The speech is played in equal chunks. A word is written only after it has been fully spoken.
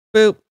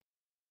Boop.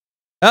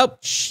 Oh,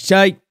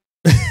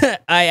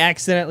 I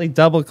accidentally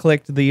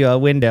double-clicked the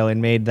window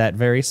and made that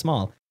very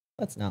small.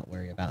 Let's not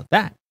worry about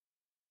that.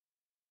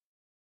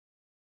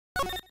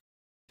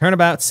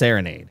 Turnabout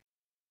Serenade.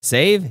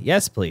 Save?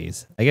 Yes,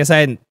 please. I guess I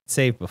hadn't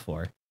saved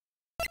before.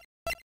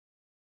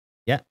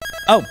 Yeah.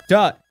 Oh,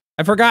 duh.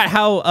 I forgot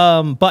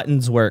how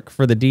buttons work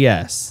for the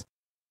DS.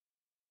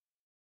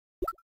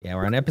 Yeah,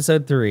 we're on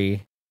episode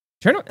 3.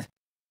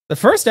 The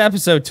first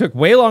episode took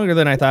way longer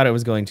than I thought it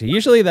was going to.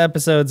 Usually the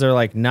episodes are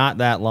like not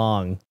that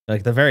long.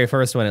 Like the very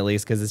first one at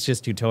least, because it's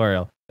just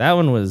tutorial. That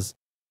one was,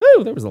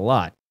 woo, there was a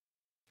lot.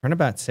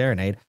 Turnabout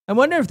Serenade. I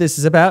wonder if this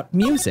is about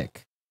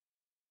music.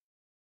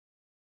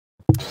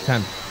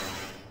 Time.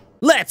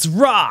 Let's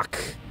rock!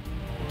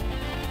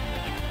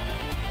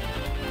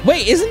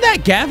 Wait, isn't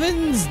that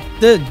Gavin's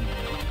the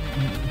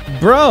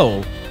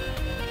bro?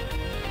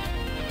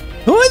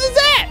 Who is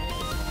that?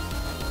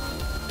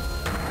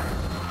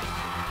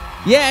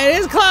 Yeah, it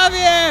is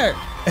Clavier!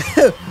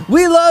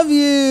 We love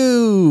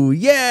you!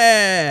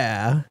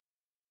 Yeah!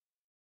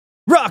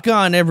 Rock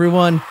on,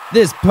 everyone!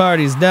 This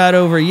party's not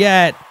over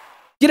yet.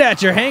 Get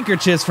out your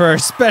handkerchiefs for our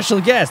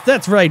special guest.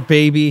 That's right,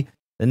 baby.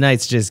 The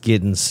night's just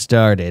getting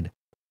started.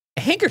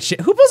 Handkerchief?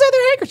 Who pulls out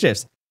their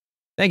handkerchiefs?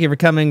 Thank you for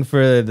coming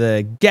for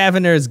the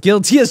Gaviner's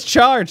Guilty as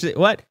Charged.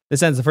 What?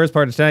 This ends the first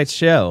part of tonight's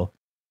show.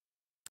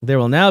 There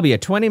will now be a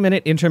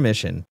 20-minute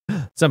intermission.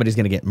 Somebody's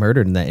going to get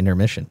murdered in that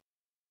intermission.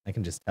 I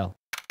can just tell.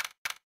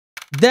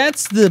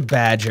 That's the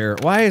badger.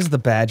 Why is the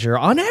badger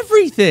on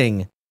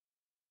everything?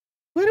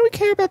 Why do we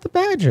care about the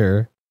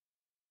badger?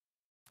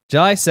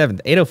 July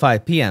 7th,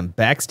 8:05 p.m.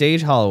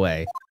 Backstage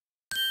hallway.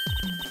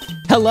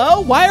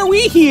 Hello? Why are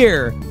we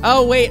here?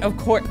 Oh, wait, of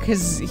course,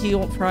 because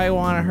he'll probably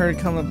want her to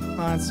come to the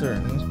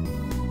concert.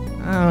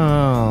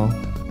 Oh.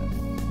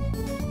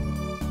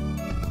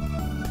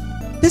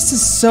 This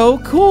is so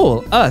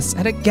cool. Us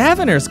at a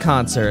Gaviner's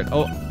concert.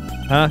 Oh,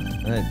 huh?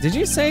 Did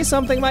you say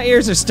something? My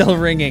ears are still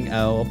ringing.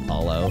 Oh,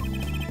 Apollo.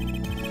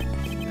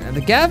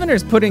 The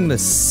Gaviner's putting the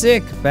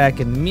sick back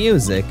in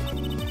music.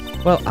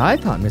 Well, I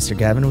thought Mr.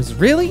 Gavin was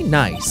really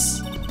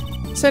nice.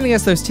 Sending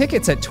us those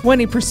tickets at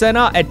 20%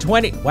 off. At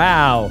 20,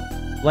 wow.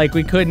 Like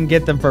we couldn't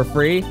get them for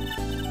free.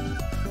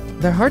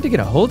 They're hard to get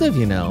a hold of,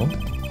 you know.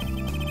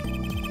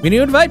 When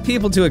you invite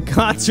people to a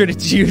concert,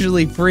 it's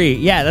usually free.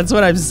 Yeah, that's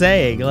what I'm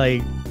saying.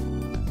 Like,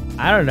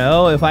 I don't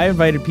know. If I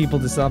invited people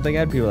to something,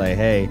 I'd be like,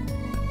 hey,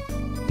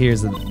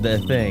 here's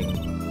the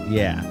thing.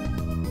 Yeah.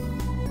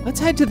 Let's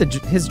head to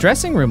his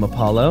dressing room,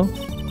 Apollo.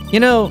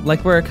 You know,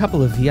 like we're a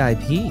couple of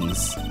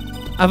VIPs.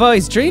 I've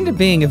always dreamed of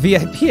being a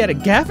VIP at a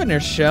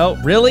Gaviner show.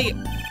 Really?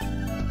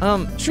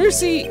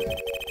 Trucy,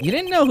 you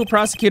didn't know who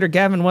Prosecutor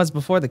Gavin was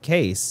before the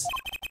case.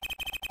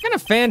 What kind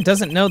of fan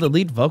doesn't know the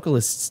lead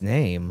vocalist's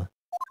name?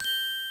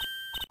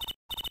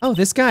 Oh,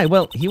 this guy.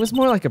 Well, he was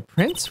more like a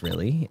prince,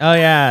 really. Oh,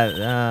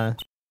 yeah.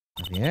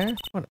 Javier?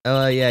 What?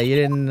 Oh, yeah, you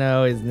didn't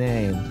know his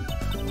name.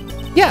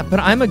 Yeah, but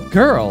I'm a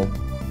girl.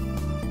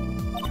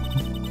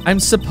 I'm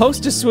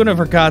supposed to swim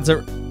over God's...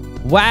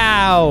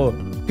 Wow.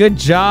 Good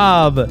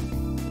job,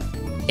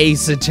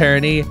 Ace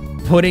Attorney.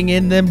 Putting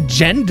in them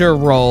gender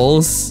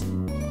roles.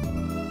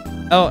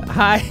 Oh,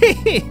 hi.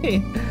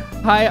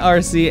 Hi,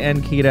 RC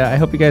and Kita. I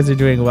hope you guys are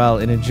doing well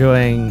and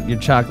enjoying your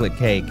chocolate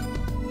cake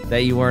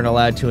that you weren't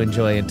allowed to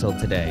enjoy until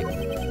today.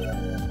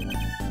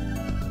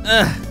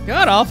 Ugh,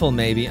 god awful,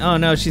 maybe. Oh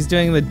no, she's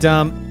doing the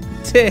dumb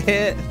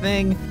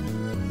thing.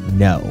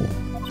 No.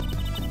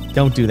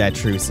 Don't do that,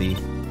 Trucy.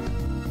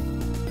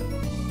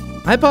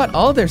 I bought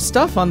all their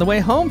stuff on the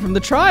way home from the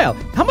trial.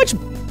 How much?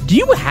 Do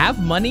you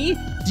have money?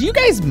 Do you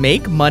guys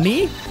make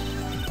money?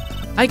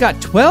 I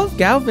got 12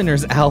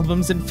 Galviners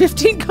albums and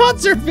 15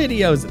 concert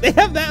videos. They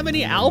have that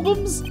many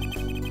albums?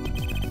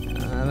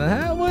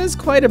 That was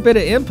quite a bit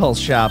of impulse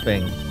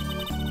shopping.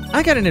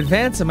 I got an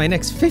advance of my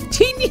next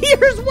 15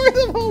 years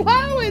worth of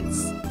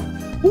allowance.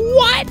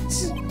 What?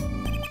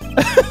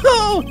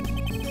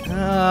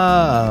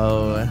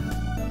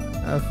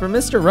 For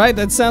Mr. Wright,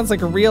 that sounds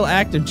like a real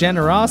act of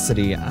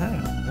generosity.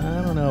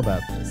 I don't know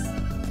about this.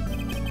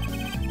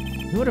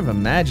 Who would have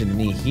imagined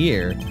me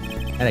here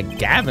at a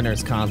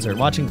Gaviner's concert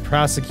watching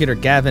Prosecutor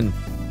Gavin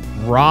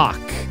rock?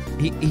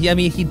 I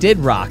mean, he did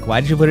rock. Why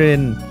did you put it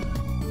in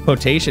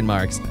quotation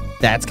marks?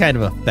 That's kind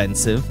of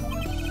offensive.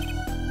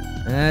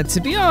 To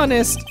be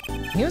honest,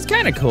 he was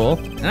kind of cool,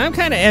 and I'm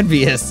kind of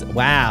envious.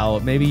 Wow,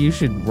 maybe you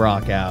should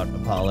rock out,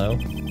 Apollo.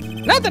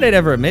 Not that I'd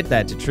ever admit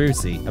that to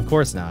Trucy. Of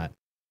course not.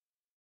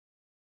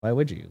 Why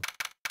would you?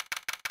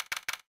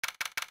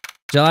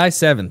 July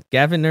 7th,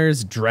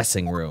 Gaviner's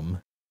dressing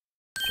room.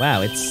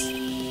 Wow, it's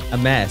a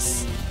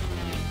mess.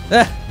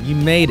 You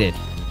made it.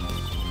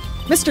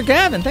 Mr.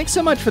 Gavin, thanks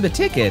so much for the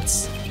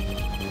tickets.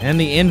 And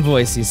the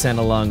invoice you sent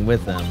along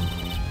with them.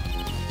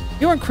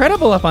 You were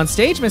incredible up on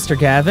stage, Mr.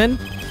 Gavin.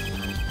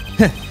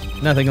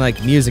 Nothing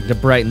like music to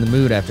brighten the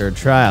mood after a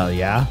trial,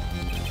 yeah?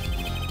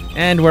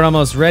 And we're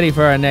almost ready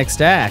for our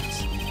next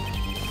act.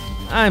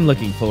 I'm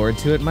looking forward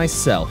to it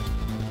myself.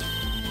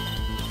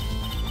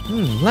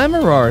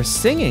 Lamoureux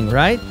singing,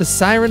 right? The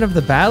siren of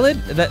the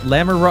ballad? That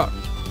Lamoureux...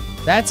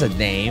 That's a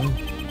name.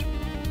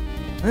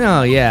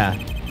 Oh,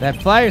 yeah.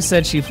 That flyer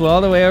said she flew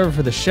all the way over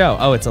for the show.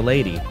 Oh, it's a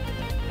lady.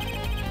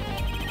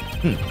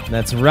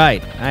 That's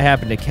right. I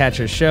happened to catch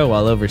her show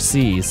while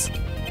overseas.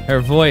 Her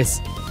voice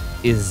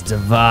is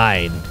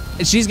divine.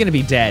 She's gonna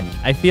be dead.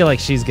 I feel like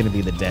she's gonna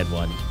be the dead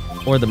one.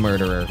 Or the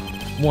murderer.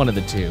 One of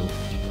the two.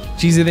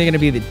 She's either gonna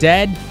be the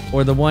dead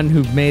or the one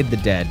who made the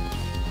dead.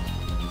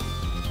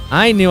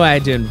 I knew I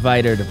had to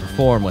invite her to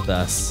perform with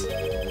us.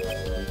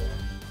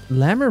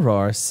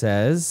 Lamaror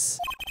says,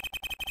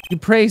 you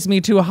praise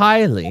me too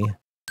highly.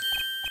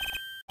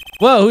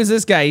 Whoa, who's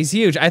this guy? He's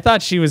huge. I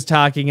thought she was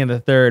talking in the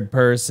third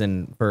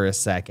person for a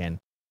second.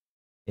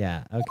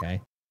 Yeah,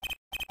 okay.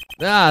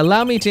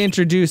 Allow me to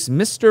introduce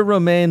Mr.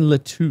 Romain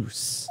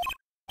Latouche.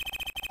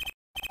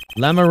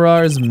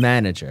 Lamaror's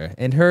manager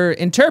and her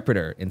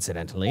interpreter,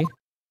 incidentally.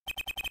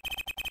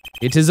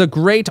 It is a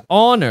great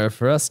honor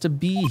for us to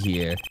be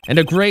here, and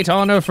a great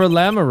honor for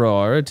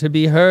Lamaror to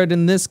be heard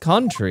in this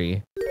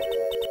country.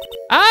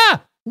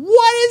 Ah!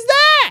 What is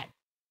that?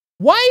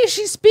 Why is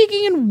she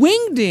speaking in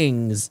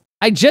wingdings?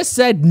 I just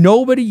said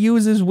nobody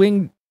uses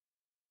wing...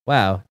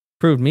 Wow,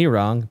 proved me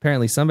wrong.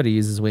 Apparently somebody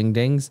uses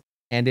wingdings,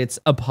 and it's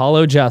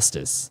Apollo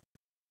Justice.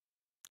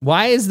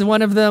 Why is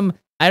one of them...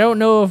 I don't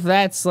know if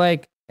that's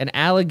like an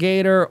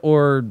alligator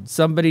or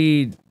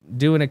somebody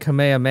doing a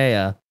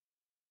Kamehameha.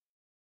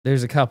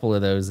 There's a couple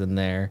of those in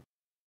there.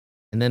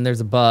 And then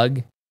there's a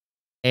bug,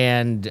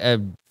 and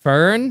a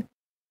fern,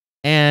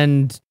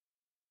 and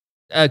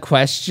a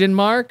question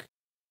mark,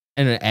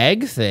 and an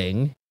egg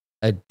thing,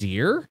 a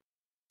deer,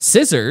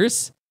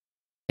 scissors,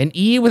 an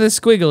E with a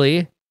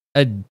squiggly,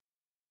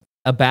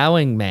 a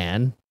bowing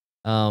man.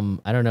 I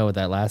don't know what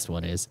that last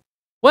one is.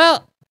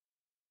 Well,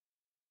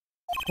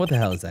 what the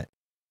hell is that?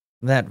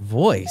 That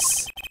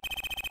voice.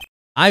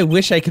 I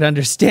wish I could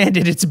understand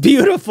it. It's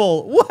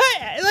beautiful. What?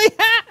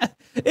 Like,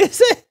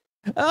 is it?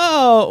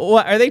 Oh,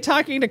 what? Are they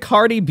talking to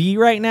Cardi B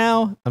right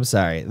now? I'm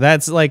sorry.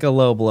 That's like a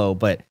low blow,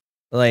 but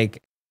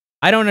like,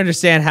 I don't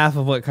understand half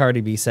of what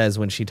Cardi B says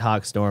when she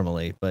talks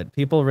normally, but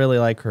people really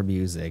like her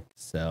music,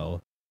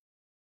 so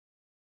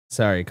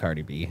sorry,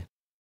 Cardi B.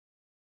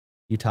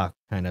 You talk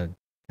kind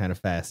of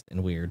fast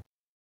and weird.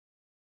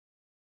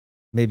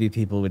 Maybe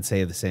people would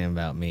say the same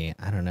about me.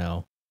 I don't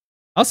know.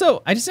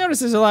 Also, I just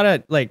noticed there's a lot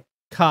of like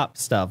cop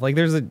stuff. Like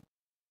there's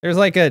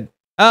like a,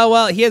 oh,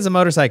 well, he has a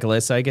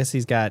motorcyclist, so I guess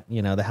he's got,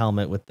 you know, the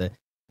helmet with the, I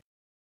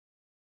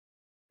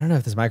don't know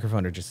if this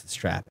microphone or just the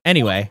strap.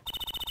 Anyway.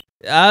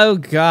 Oh,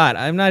 God.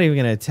 I'm not even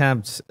going to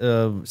attempt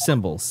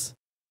symbols.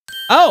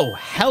 Oh,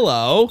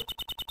 hello.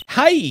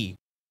 Hi.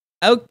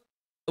 Oh,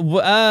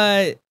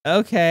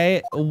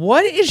 okay.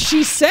 What is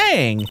she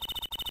saying?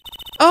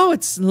 Oh,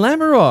 it's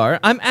Lamaror.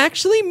 I'm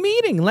actually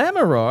meeting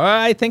Lamaror.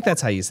 I think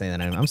that's how you say that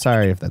name. I'm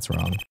sorry if that's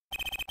wrong.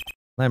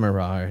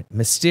 Lamaror,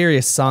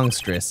 mysterious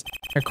songstress.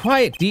 Her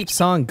quiet, deep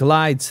song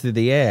glides through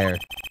the air,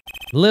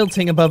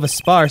 lilting above a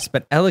sparse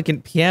but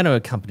elegant piano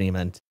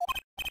accompaniment.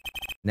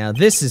 Now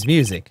this is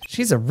music.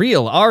 She's a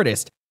real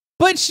artist,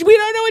 but we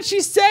don't know what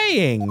she's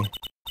saying.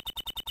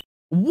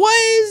 What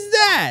is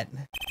that?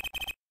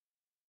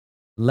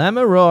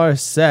 Lamaror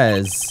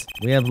says,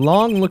 we have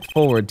long looked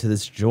forward to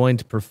this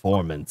joint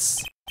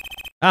performance.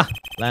 Ah,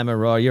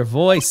 Lamaror, your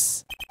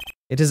voice.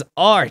 It is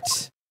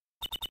art.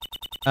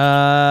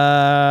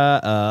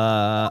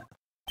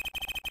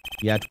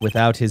 Yet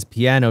without his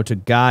piano to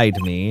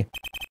guide me,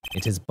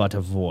 it is but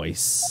a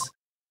voice.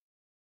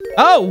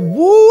 Oh,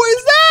 who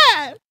is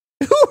that?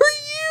 Who are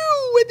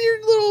you with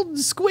your little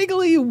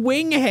squiggly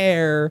wing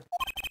hair?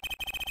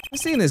 I've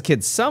seen this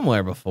kid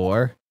somewhere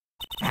before.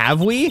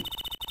 Have we?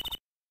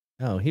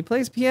 Oh, he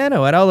plays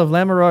piano at all of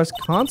Lamaror's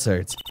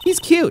concerts. He's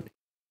cute,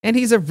 and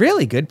he's a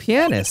really good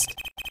pianist.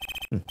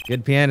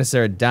 Good pianists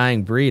are a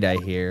dying breed, I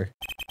hear.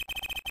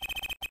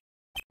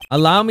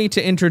 Allow me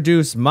to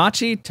introduce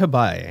Machi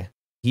Tabai.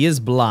 He is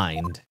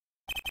blind.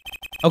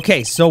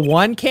 Okay, so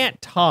one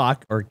can't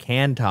talk, or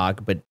can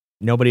talk, but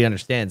nobody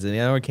understands, and the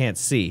other one can't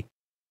see.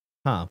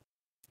 Huh.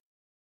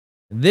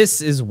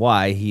 This is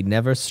why he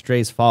never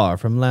strays far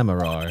from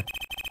Lamaror.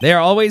 They are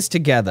always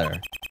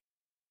together.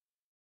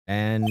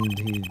 And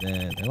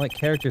they're like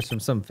characters from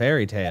some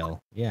fairy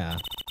tale. Yeah.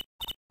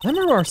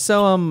 Lamaror,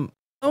 so,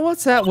 oh,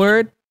 what's that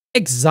word?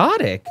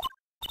 Exotic.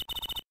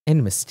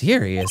 And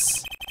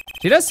mysterious.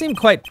 She does seem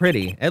quite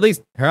pretty. At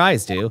least her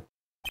eyes do.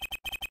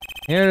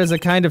 Here is a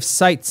kind of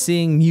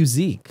sightseeing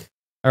musique.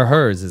 Or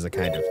hers is a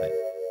kind of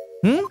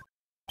thing.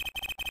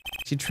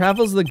 She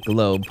travels the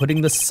globe,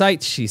 putting the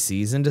sights she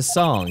sees into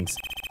songs.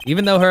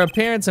 Even though her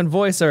appearance and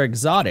voice are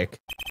exotic,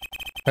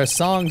 her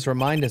songs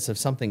remind us of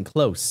something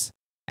close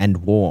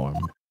and warm.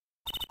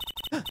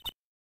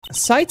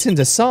 Sights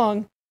into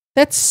song?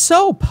 That's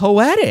so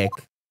poetic.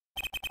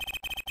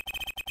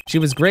 She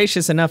was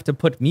gracious enough to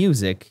put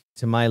music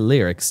to my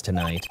lyrics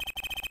tonight.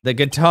 The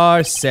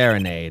guitar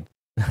serenade.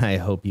 I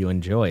hope you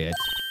enjoy it.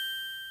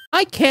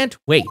 I can't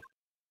wait.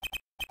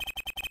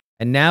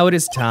 And now it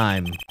is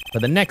time for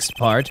the next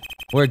part.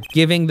 We're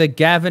giving the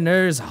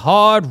Gaviners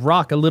hard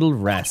rock a little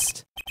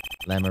rest.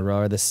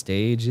 Lamaror, the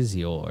stage is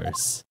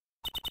yours.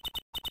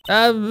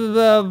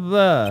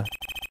 The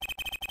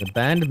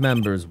band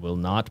members will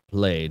not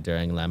play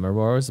during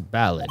Lammermoor's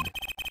ballad.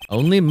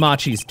 Only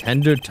Machi's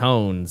tender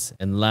tones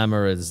and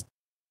Lammermoor's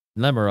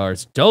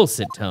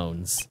dulcet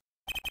tones.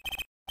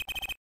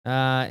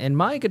 And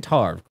my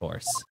guitar, of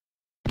course.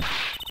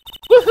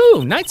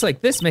 Woohoo! Nights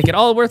like this make it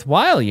all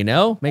worthwhile, you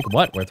know? Make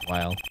what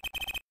worthwhile?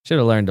 Should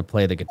have learned to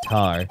play the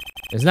guitar.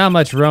 There's not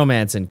much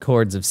romance in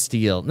chords of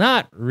steel.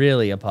 Not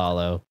really,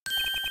 Apollo.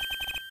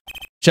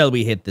 Shall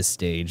we hit the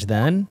stage,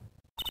 then?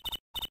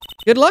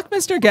 Good luck,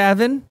 Mr.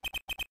 Gavin.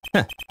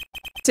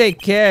 Take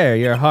care,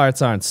 your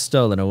hearts aren't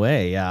stolen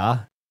away, yeah?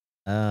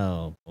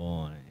 Oh,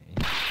 boy.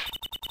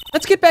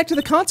 Let's get back to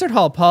the concert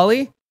hall,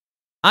 Polly.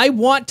 I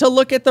want to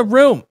look at the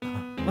room.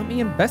 Let me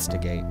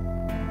investigate.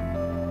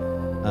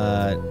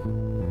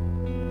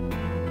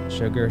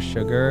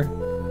 Sugar.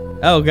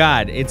 Oh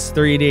God, it's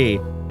 3D.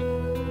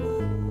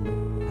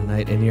 A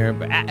night in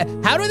Europe.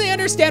 How do they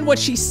understand what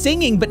she's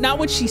singing, but not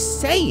what she's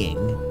saying?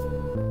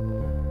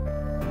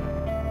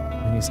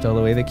 When you stole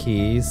away the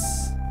keys,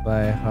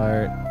 my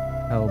heart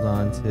held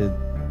on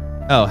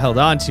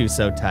to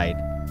so tight.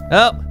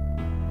 Oh.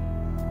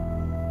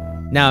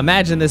 Now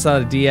imagine this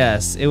on a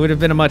DS. It would have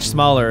been a much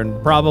smaller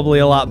and probably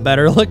a lot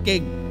better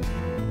looking.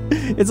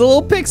 It's a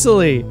little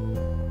pixely.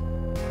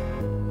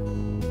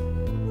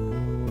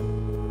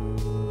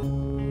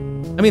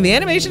 I mean, the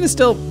animation is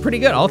still pretty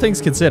good, all things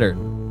considered.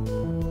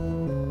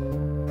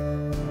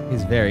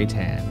 He's very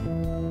tan.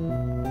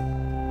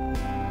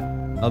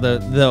 Although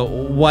the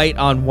white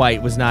on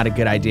white was not a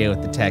good idea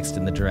with the text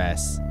in the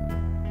dress.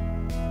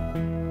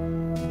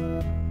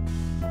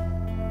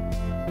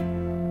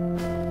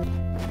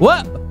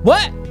 What?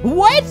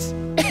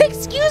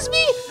 Excuse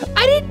me?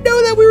 I didn't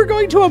know that we were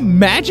going to a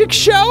magic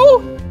show?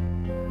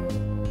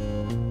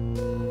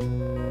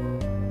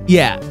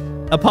 Yeah,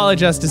 Apollo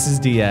Justice's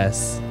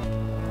DS.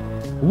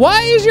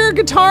 Why is your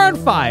guitar on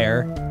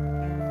fire?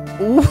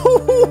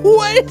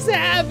 What is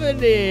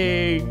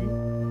happening?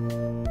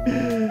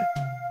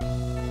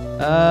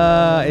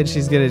 And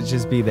she's gonna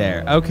just be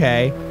there.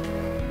 Okay.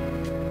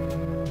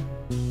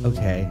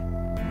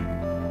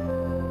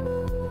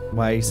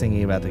 Why are you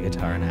singing about the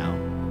guitar now?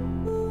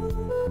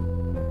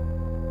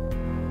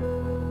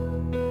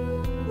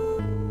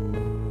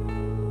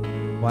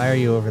 Why are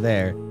you over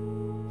there?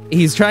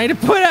 He's trying to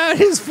put out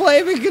his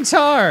flaming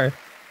guitar.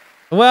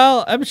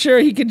 Well, I'm sure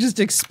he can just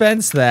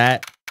expense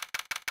that.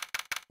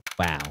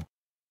 Wow.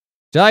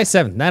 July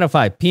 7th,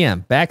 9:05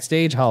 p.m.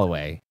 Backstage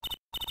hallway.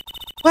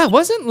 Wow,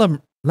 wasn't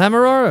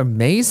Lammermoor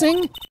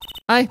amazing?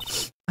 I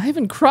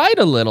even cried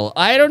a little.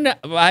 I don't know.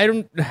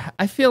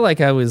 I feel like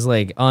I was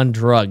like on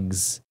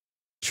drugs.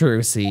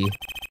 Trucy.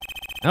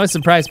 I was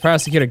surprised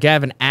Prosecutor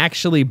Gavin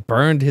actually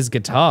burned his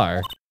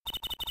guitar.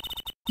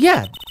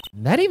 Yeah,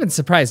 that even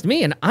surprised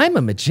me, and I'm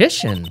a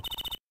magician.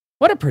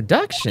 What a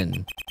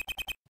production.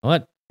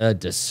 What a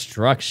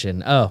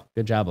destruction. Oh,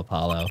 good job,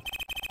 Apollo.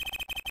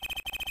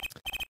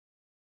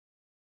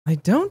 I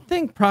don't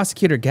think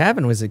Prosecutor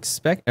Gavin was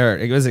expecting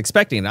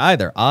it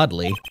either,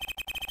 oddly.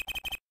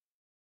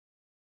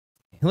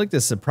 He looked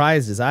as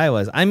surprised as I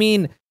was. I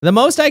mean, the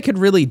most I could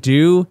really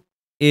do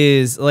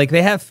is, like,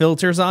 they have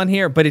filters on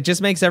here, but it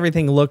just makes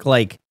everything look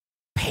like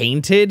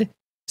painted.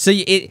 So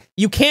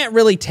you can't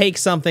really take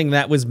something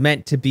that was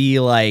meant to be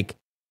like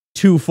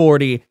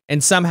 240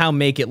 and somehow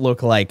make it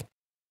look like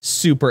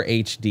super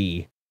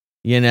HD.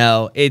 You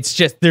know, it's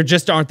just, there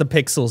just aren't the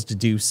pixels to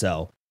do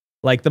so.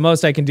 Like, the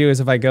most I can do is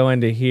if I go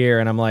into here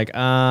and I'm like,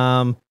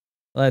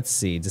 let's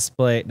see,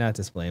 not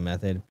display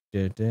method.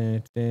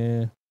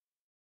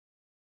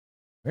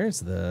 Where's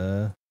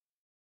the,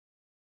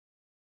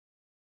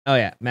 oh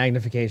yeah,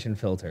 magnification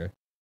filter.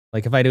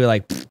 Like, if I do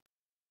like,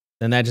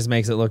 then that just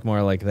makes it look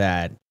more like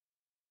that.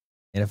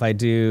 And if I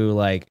do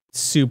like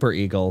super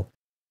eagle,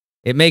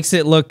 it makes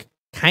it look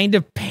kind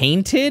of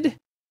painted.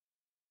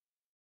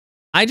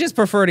 I just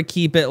prefer to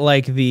keep it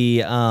like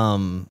the,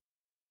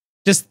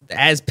 just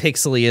as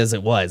pixely as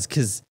it was,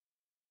 because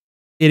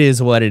it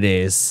is what it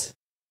is.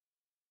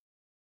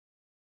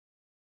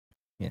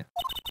 Yeah.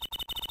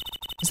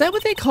 Is that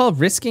what they call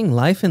risking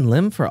life and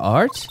limb for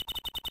art?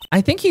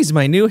 I think he's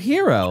my new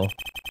hero.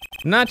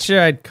 I'm not sure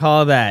I'd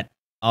call that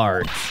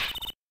art.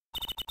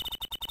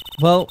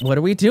 Well, what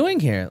are we doing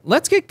here?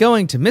 Let's get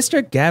going to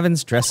Mr.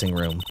 Gavin's dressing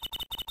room.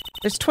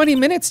 There's 20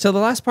 minutes till the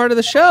last part of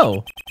the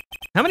show.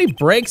 How many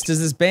breaks does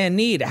this band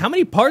need? How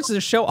many parts of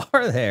the show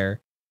are there?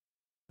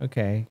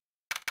 Okay.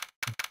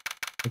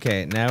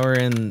 Okay, now we're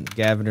in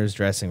Gaviner's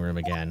dressing room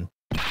again.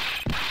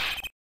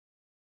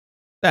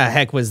 The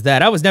heck was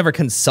that? I was never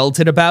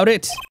consulted about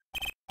it.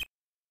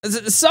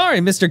 Sorry,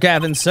 Mr.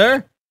 Gavin,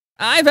 sir.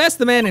 I've asked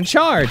the man in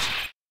charge.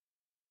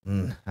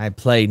 I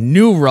play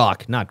new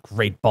rock, not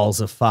Great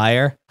Balls of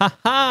Fire. Ha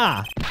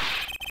ha!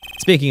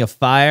 Speaking of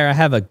fire, I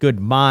have a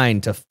good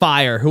mind to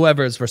fire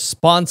whoever is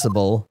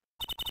responsible.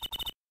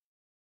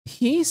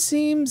 He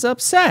seems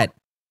upset.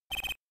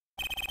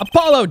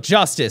 Apollo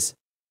Justice!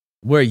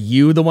 Were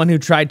you the one who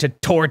tried to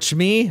torch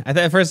me?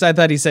 At first I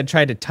thought he said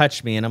tried to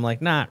touch me, and I'm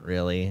like, not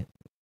really.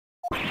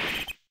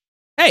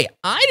 Hey,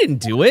 I didn't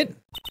do it.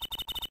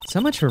 So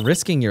much for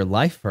risking your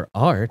life for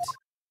art.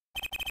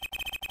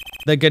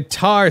 The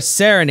guitar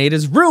serenade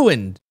is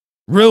ruined.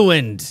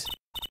 Ruined.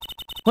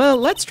 Well,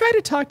 let's try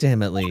to talk to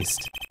him at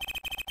least.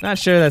 Not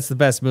sure that's the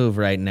best move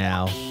right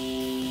now.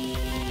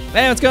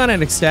 Hey, what's going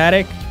on,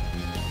 Ecstatic?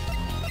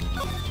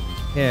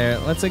 Here,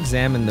 let's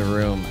examine the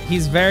room.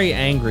 He's very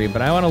angry,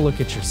 but I want to look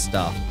at your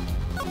stuff.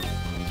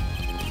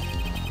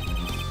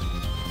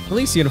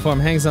 Police uniform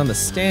hangs on the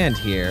stand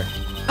here.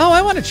 Oh,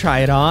 I want to try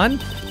it on.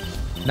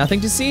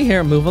 Nothing to see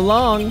here, move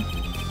along.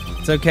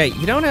 It's okay,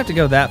 you don't have to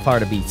go that far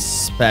to be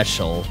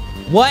special.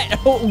 What?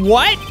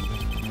 What?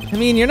 I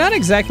mean, you're not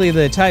exactly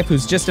the type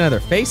who's just another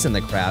face in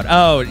the crowd.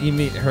 Oh, you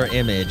mean her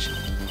image.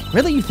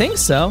 Really, you think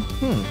so?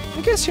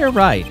 I guess you're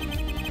right.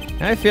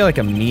 I feel like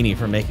a meanie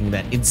for making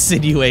that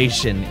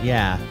insinuation.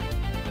 Yeah.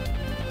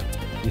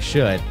 You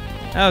should.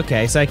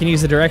 Okay, so I can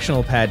use the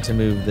directional pad to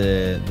move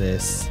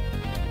this.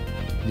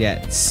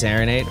 Yeah,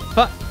 serenade.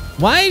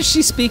 Why is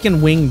she speaking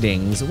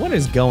wingdings? What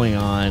is going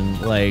on?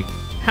 Like,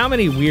 how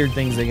many weird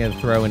things are they gonna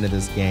throw into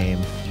this game?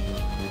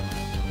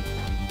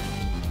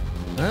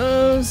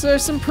 Oh, so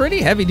there's some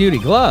pretty heavy-duty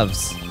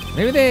gloves.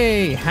 Maybe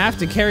they have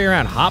to carry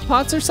around hot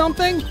pots or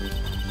something?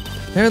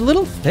 They're a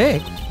little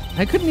thick.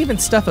 I couldn't even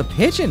stuff a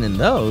pigeon in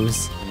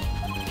those.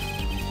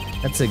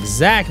 That's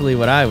exactly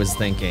what I was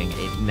thinking.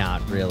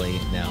 Not really,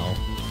 no.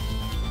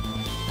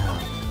 Oh,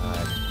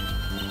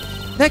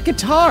 God. That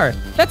guitar!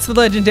 That's the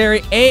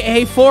legendary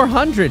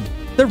AA400,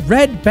 the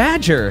Red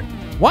Badger.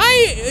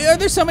 Why are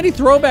there so many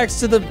throwbacks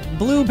to the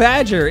Blue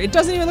Badger? It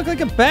doesn't even look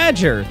like a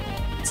badger.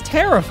 It's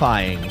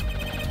terrifying.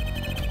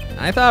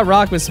 I thought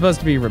rock was supposed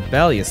to be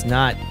rebellious,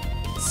 not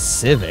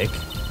civic.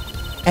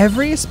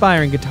 Every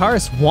aspiring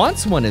guitarist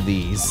wants one of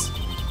these.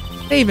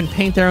 They even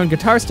paint their own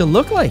guitars to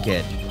look like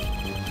it.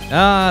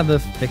 Ah, the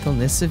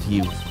fickleness of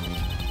youth.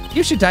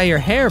 You should dye your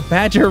hair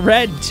badger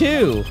red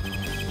too.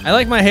 I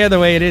like my hair the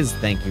way it is,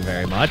 thank you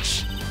very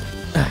much.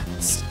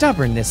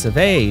 Stubbornness of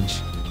age.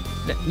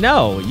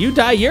 No, you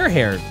dye your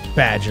hair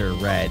badger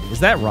red. Is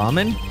that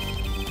ramen?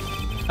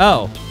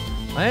 Oh,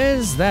 why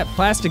is that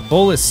plastic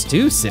bowl of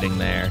stew sitting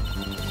there?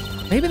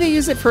 Maybe they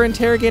use it for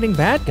interrogating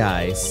bad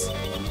guys.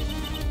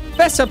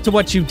 Fess up to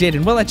what you did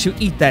and we'll let you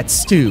eat that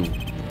stew.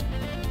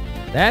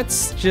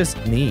 That's just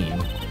mean.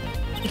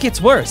 It gets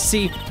worse.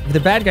 See, if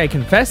the bad guy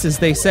confesses,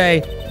 they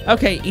say,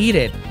 okay, eat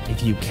it,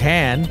 if you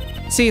can.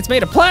 See, it's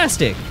made of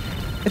plastic.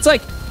 It's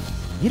like,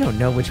 you don't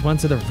know which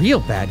ones are the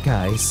real bad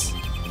guys.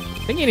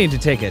 I think you need to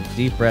take a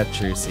deep breath,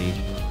 Trucy.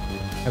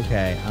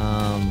 Okay,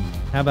 how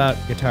about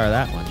guitar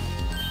that one?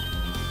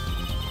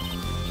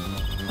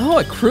 Oh,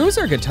 a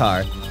cruiser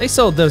guitar. They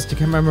sold those to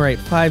commemorate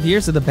 5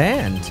 years of the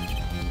band.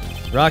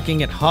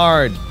 Rocking it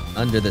hard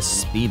under the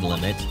speed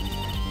limit.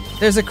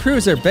 There's a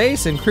cruiser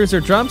bass and cruiser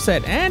drum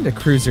set and a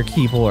cruiser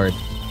keyboard.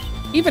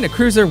 Even a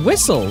cruiser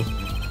whistle.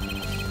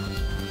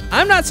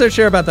 I'm not so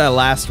sure about that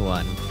last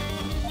one.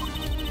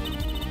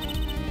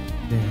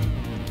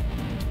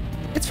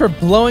 It's for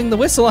blowing the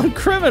whistle on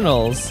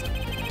criminals.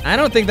 I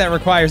don't think that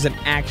requires an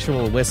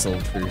actual whistle,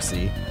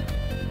 Trucy.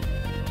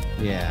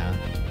 Yeah.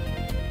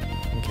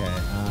 Okay,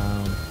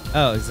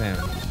 oh,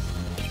 examine.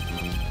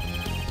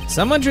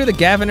 Someone drew the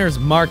Gaviner's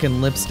mark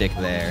in lipstick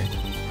there.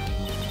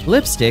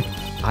 Lipstick?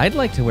 I'd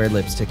like to wear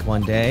lipstick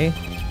one day.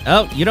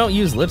 Oh, you don't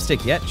use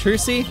lipstick yet,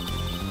 Trucy?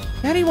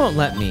 Daddy won't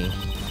let me.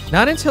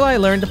 Not until I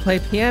learn to play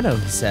piano,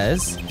 he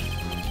says.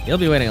 You'll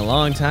be waiting a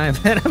long time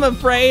then, I'm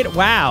afraid.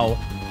 Wow.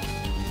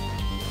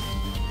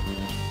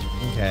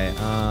 Okay,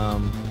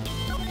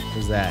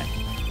 who's that?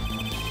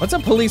 What's a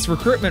police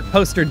recruitment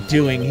poster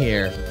doing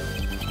here?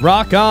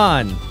 Rock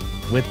on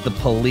with the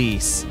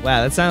police.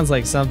 Wow, that sounds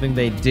like something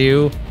they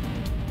do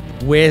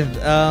with,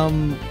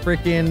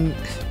 frickin'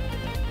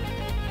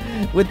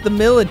 with the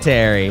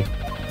military.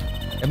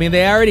 I mean,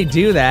 they already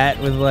do that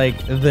with like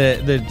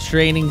the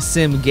training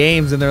sim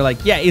games, and they're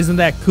like, yeah, isn't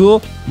that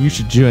cool? You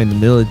should join the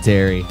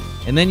military.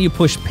 And then you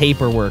push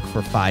paperwork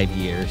for 5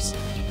 years.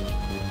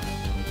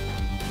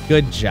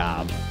 Good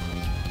job.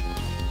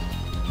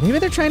 Maybe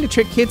they're trying to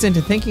trick kids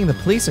into thinking the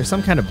police are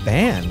some kind of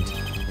band.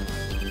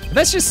 But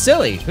that's just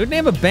silly. Who'd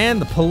name a band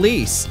the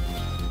Police?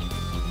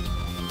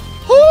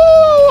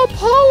 Oh,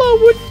 Apollo,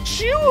 would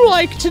you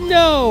like to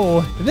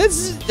know?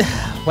 This,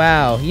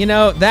 wow, you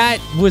know, that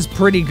was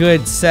pretty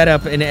good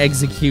setup and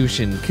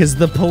execution, because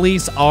the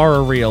Police are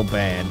a real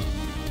band.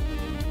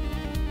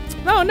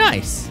 Oh,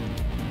 nice.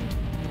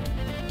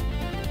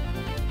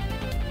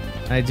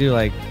 I do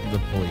like the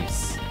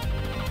Police.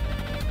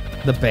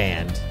 The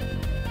band.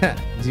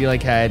 Do you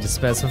like how I had to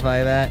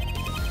specify that?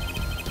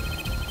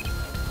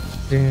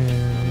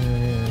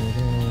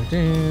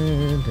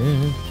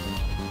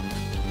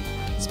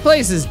 This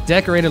place is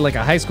decorated like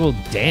a high school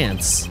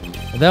dance.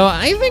 Though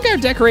I think our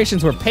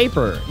decorations were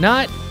paper,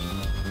 not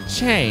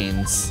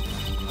chains.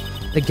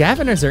 The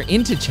Gaviners are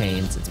into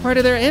chains. It's part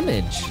of their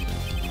image.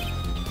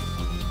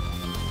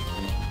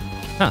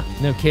 Huh,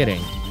 no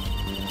kidding.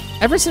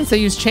 Ever since they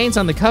used chains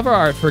on the cover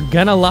art for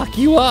Gonna Lock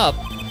You Up.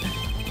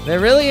 They're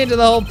really into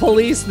the whole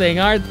police thing,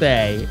 aren't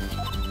they?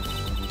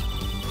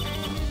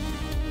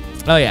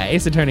 Oh yeah,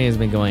 Ace Attorney has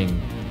been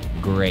going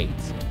great.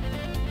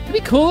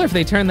 It'd be cooler if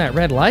they turned that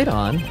red light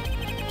on.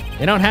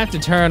 They don't have to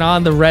turn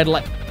on the red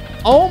light.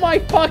 Oh my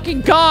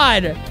fucking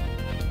God!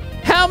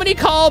 How many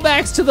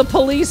callbacks to the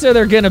police are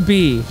there gonna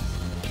be?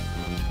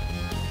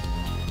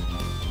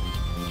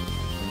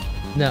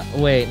 No,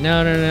 wait,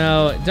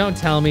 no. Don't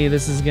tell me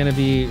this is gonna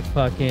be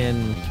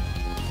fucking...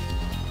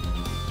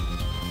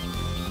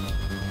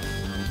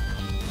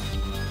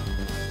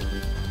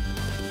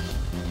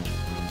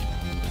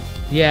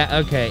 Yeah,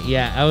 okay,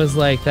 yeah, I was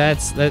like,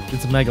 it's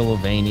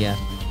Megalovania.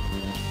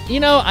 You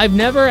know, I've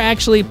never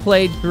actually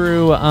played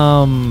through, through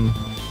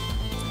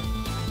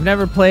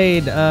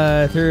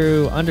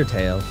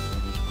Undertale.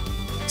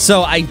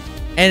 So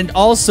and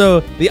also,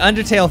 the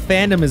Undertale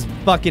fandom is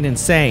fucking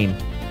insane.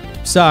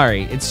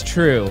 Sorry, it's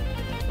true.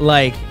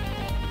 Like,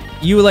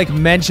 you like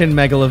mention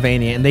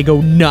Megalovania and they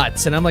go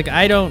nuts, and I'm like,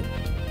 I know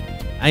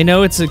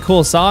it's a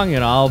cool song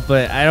and all,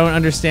 but I don't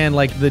understand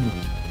like the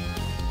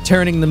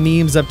turning the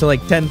memes up to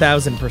like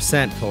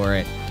 10,000% for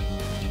it.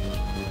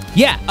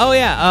 Yeah, oh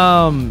yeah,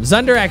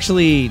 Zunder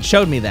actually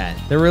showed me that.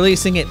 They're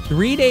releasing it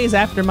 3 days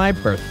after my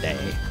birthday.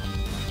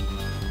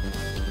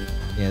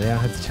 Yeah, they don't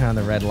have to turn on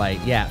the red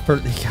light. Yeah,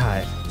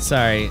 God,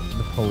 sorry,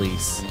 the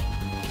police.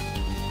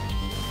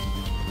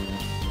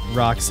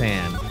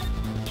 Roxanne.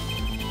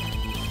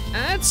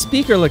 That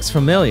speaker looks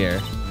familiar.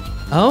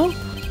 Oh?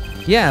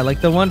 Yeah,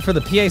 like the one for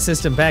the PA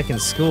system back in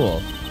school.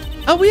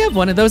 Oh, we have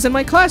one of those in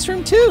my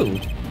classroom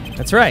too.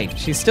 That's right,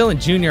 she's still in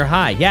junior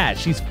high. Yeah,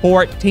 she's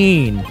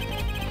 14.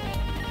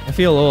 I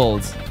feel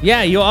old.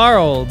 Yeah, you are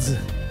old.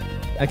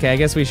 Okay, I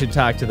guess we should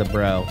talk to the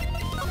bro.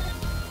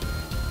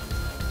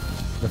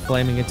 The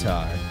flaming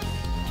guitar.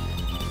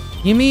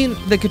 You mean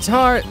the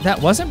guitar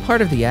that wasn't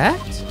part of the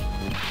act?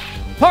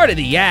 Part of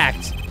the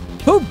act?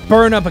 Who'd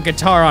burn up a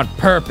guitar on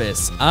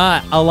purpose?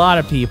 A lot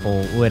of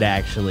people would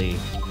actually.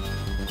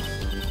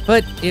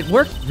 But it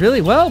worked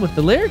really well with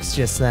the lyrics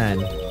just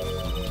then.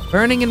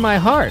 Burning in my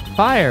heart,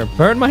 fire,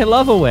 burn my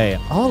love away,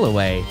 all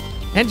away,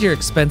 and your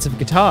expensive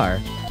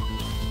guitar.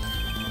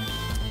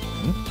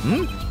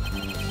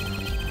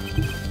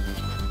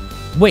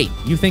 Wait,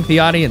 you think the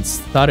audience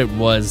thought it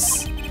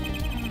was...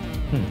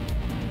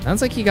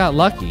 Sounds like you got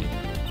lucky.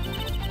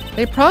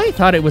 They probably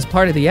thought it was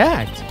part of the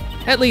act.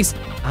 At least,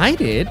 I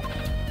did.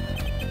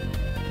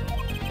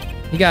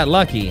 He got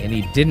lucky and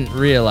he didn't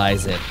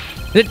realize it.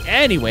 But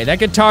anyway, that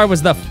guitar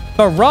was the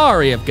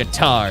Ferrari of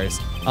guitars.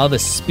 All the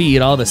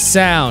speed, all the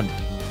sound,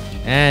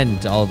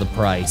 and all the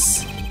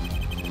price.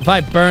 If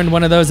I burned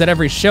one of those at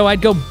every show,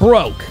 I'd go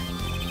broke.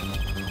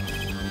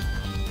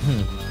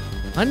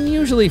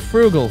 Unusually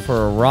frugal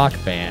for a rock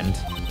band.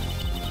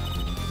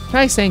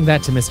 Try saying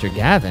that to Mr.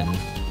 Gavin.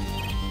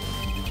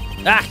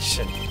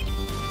 Action!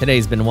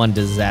 Today's been one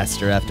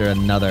disaster after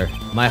another.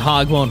 My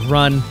hog won't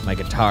run, my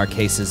guitar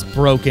case is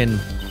broken.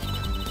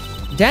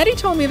 Daddy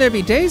told me there'd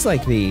be days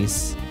like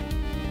these.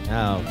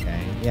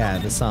 Okay, yeah,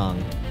 the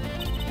song.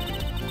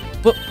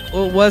 But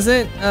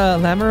wasn't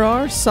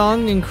Lamarar's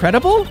song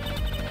incredible?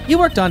 You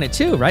worked on it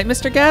too, right,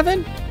 Mr.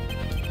 Gavin?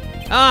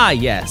 Ah,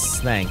 yes,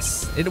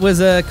 thanks. It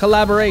was a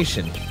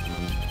collaboration.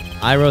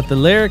 I wrote the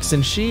lyrics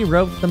and she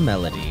wrote the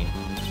melody.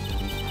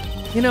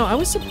 You know, I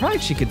was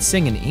surprised she could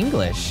sing in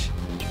English.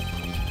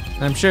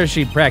 I'm sure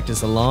she'd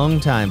practiced a long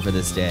time for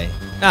this day.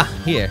 Ah,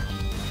 here.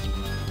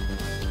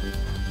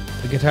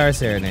 The guitar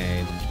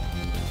serenade.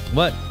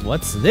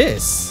 What's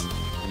this?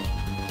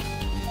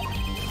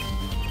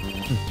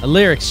 A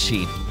lyrics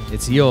sheet.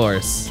 It's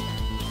yours.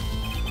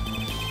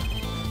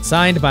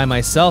 Signed by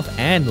myself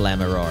and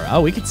Lamarar.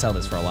 Oh, we could sell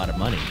this for a lot of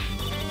money.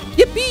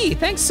 Yippee!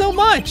 Thanks so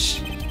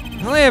much!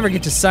 Will I ever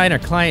get to sign our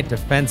client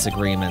defense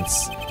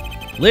agreements?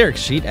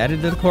 Lyrics sheet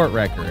added to the court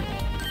record.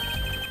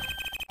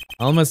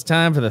 Almost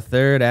time for the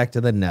third act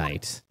of the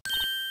night.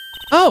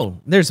 Oh,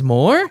 there's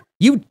more?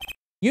 You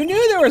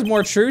knew there was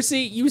more,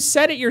 Trucy. You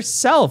said it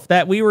yourself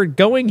that we were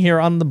going here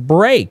on the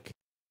break.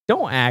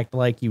 Don't act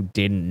like you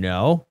didn't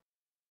know.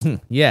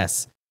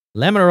 Yes,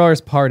 Lamarar's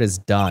part is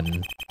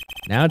done.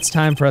 Now it's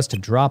time for us to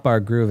drop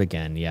our groove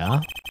again, yeah?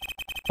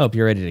 Hope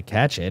you're ready to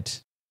catch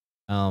it.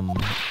 I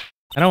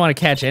don't want to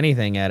catch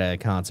anything at a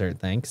concert,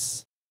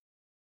 thanks.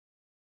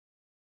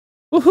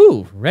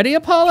 Woohoo! Ready,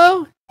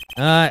 Apollo?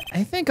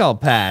 I think I'll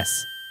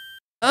pass.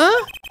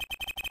 I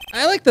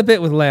like the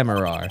bit with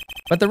Lamarar,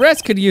 but the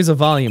rest could use a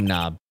volume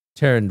knob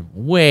turned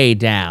way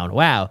down.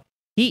 Wow,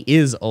 he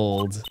is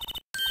old.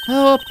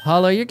 Oh,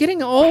 Apollo, you're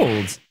getting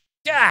old.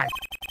 Ah!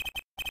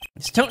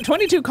 Does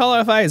 22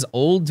 qualify as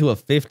old to a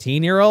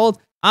 15-year-old?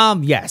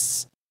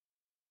 Yes.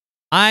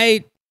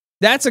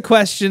 That's a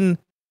question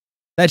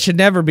that should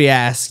never be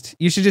asked.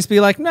 You should just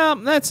be like, no,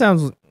 that's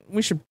probably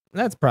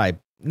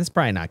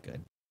not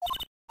good.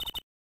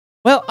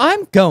 Well,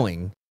 I'm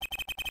going.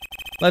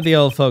 Let the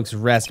old folks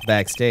rest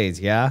backstage,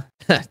 yeah?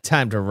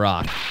 Time to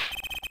rock.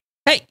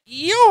 Hey,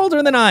 you're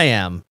older than I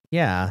am.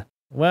 Yeah,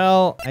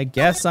 well, I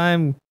guess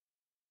I'm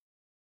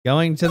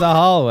going to the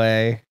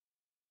hallway.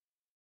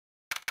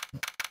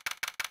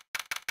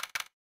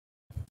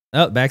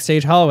 Oh,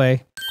 backstage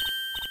hallway.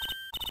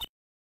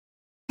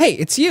 Hey,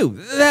 it's you,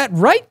 that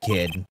right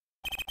kid.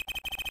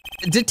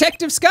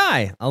 Detective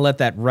Sky! I'll let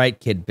that right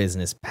kid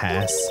business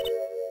pass.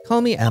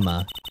 Call me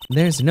Emma.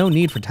 There's no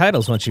need for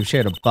titles once you've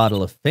shared a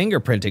bottle of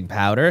fingerprinting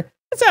powder.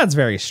 It sounds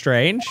very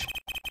strange.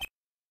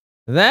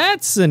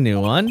 That's a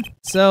new one.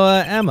 So,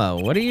 Emma,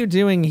 what are you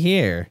doing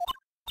here?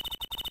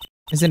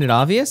 Isn't it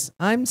obvious?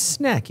 I'm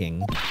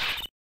snacking.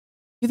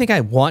 You think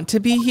I want to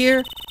be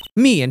here?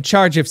 Me in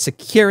charge of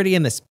security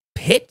in this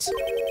pit?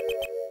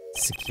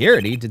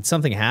 Security? Did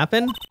something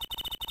happen?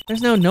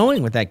 There's no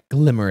knowing with that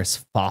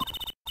glimmerous fop.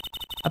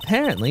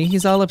 Apparently,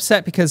 he's all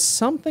upset because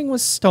something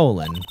was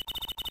stolen.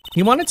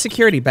 He wanted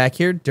security back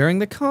here during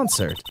the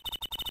concert.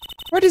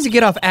 Where does he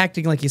get off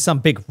acting like he's some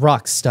big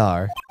rock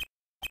star?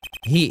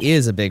 He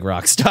is a big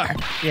rock star.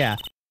 Yeah.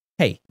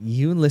 Hey,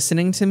 you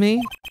listening to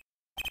me?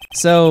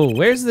 So,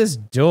 where's this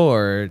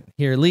door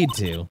here lead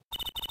to?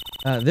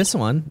 This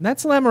one.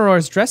 That's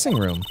Lammeror's dressing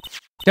room.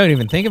 Don't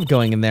even think of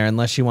going in there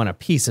unless you want a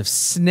piece of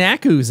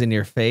snack ooze in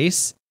your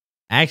face.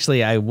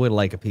 Actually, I would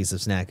like a piece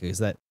of snack ooze.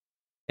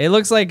 It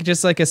looks like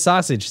just like a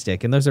sausage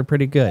stick, and those are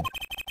pretty good.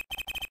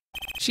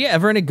 Is she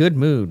ever in a good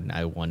mood,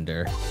 I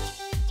wonder?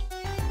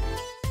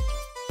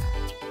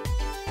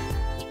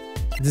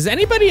 Does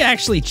anybody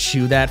actually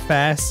chew that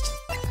fast?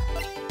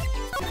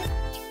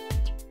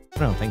 I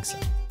don't think so.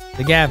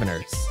 The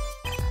Gaviners.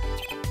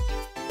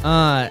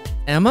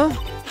 Emma?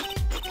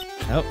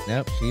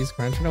 Nope, she's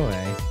crunching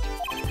away.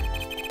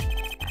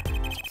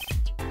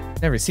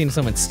 Never seen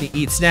someone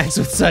eat snacks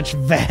with such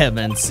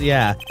vehemence,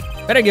 yeah.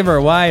 Better give her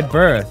a wide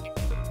berth.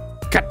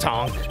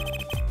 Katonk.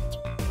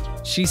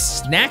 She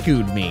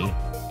snackooed me.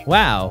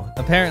 Wow,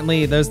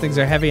 apparently those things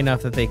are heavy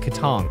enough that they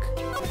katonk.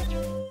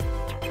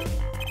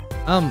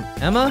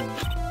 Emma?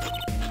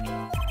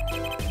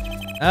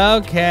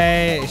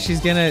 Okay, she's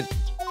gonna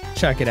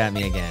chuck it at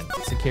me again.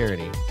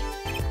 Security.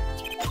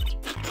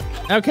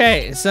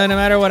 Okay, so no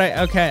matter what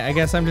okay, I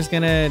guess I'm just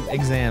gonna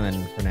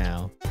examine for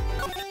now.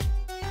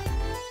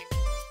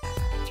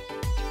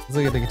 Let's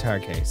look at the guitar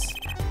case.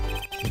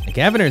 The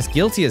Gaviner's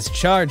guilty as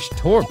charged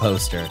tour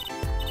poster.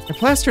 They're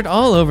plastered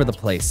all over the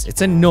place.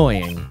 It's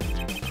annoying.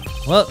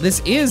 Well,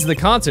 this is the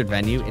concert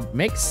venue. It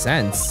makes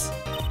sense.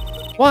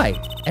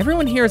 Why?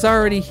 Everyone here is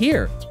already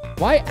here.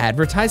 Why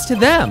advertise to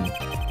them?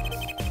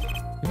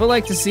 People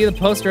like to see the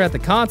poster at the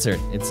concert.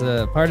 It's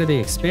a part of the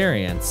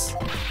experience.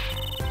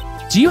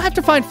 Do you have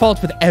to find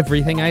fault with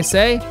everything I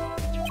say?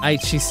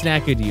 She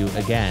snacked you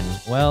again.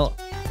 Well,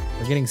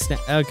 we're getting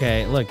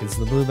okay, look, it's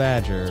the Blue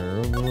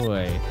Badger. Oh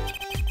boy.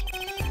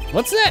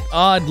 What's that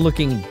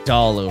odd-looking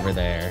doll over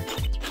there?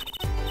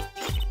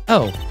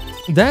 Oh,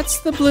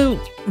 that's the Blue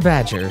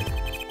Badger.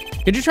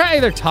 Could you try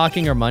either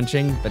talking or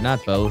munching, but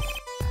not both?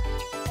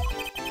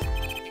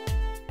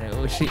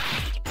 Oh, she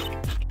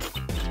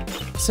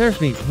served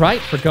me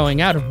right for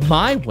going out of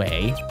my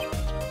way.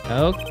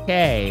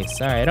 Okay,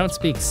 sorry, I don't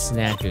speak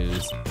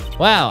snackoos.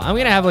 Wow, I'm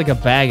gonna have like a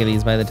bag of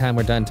these by the time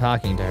we're done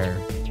talking to her.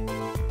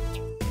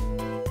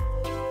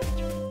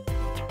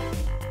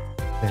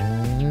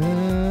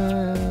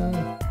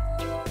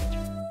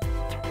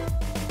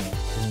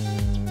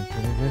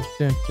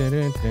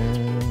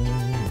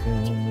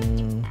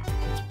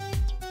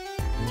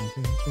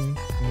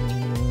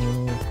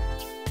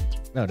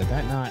 No, did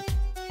that not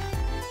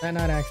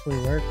actually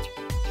work?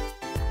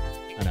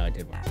 Oh no, it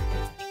did work.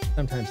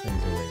 Sometimes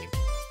things are weird.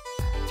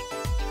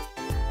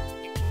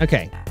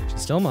 Okay,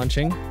 she's still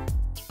munching.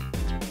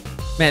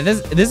 Man,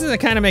 this is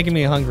kind of making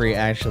me hungry,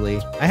 actually.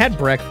 I had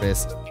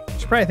breakfast.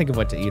 Should probably think of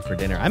what to eat for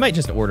dinner. I might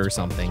just order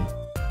something.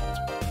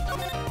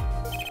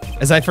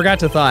 As I forgot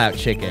to thaw out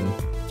chicken.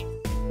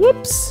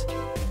 Whoops.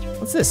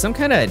 What's this, some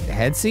kind of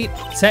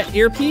set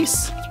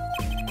earpiece?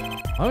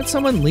 Why would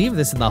someone leave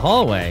this in the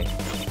hallway?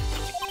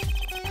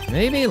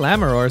 Maybe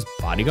Lammeror's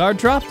bodyguard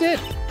dropped it?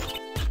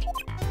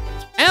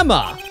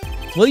 Emma!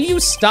 Will you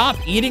stop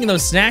eating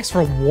those snacks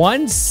for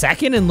 1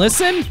 second and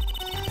listen?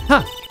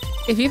 Huh,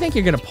 if you think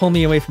you're gonna pull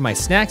me away from my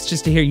snacks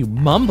just to hear you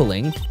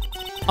mumbling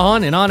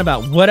on and on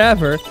about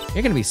whatever,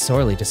 you're gonna be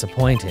sorely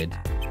disappointed.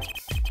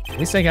 At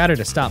least I got her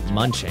to stop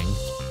munching.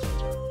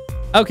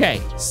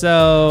 Okay,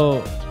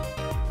 so...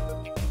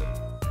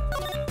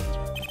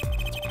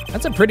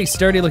 that's a pretty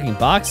sturdy looking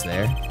box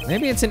there.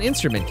 Maybe it's an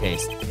instrument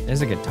case.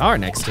 There's a guitar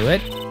next to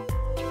it.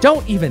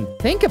 Don't even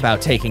think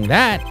about taking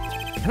that.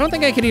 I don't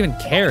think I could even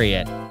carry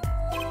it.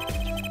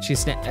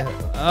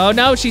 Oh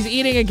no, she's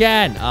eating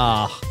again.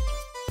 Oh.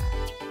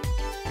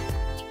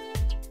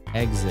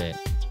 Exit.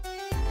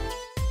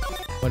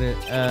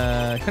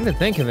 Come to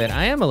think of it,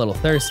 I am a little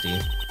thirsty.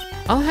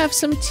 I'll have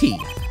some tea.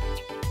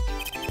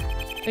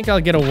 I think I'll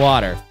get a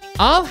water.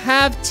 I'll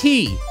have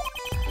tea.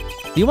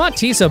 If you want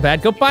tea so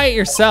bad, go buy it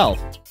yourself.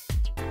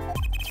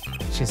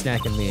 She's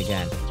snacking me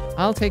again.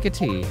 I'll take a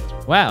tea.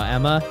 Wow,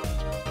 Emma.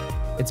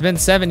 It's been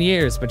 7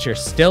 years, but you're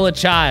still a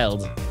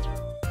child.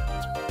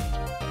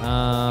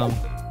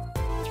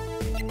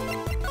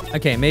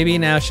 Okay, maybe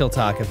now she'll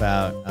talk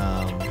about,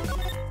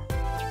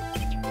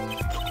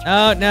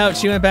 oh, no,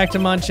 she went back to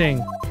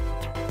munching.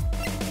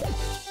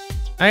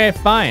 Okay,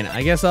 fine.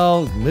 I guess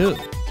I'll move.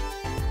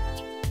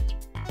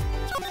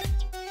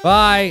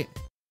 Bye.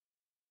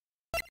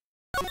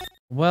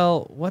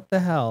 Well, what the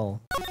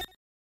hell?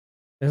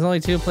 There's only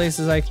 2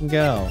 places I can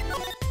go.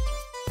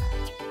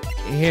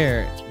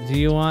 Here, do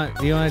you want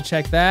to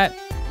check that?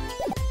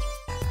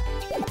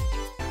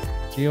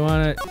 Do you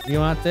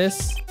want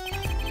this?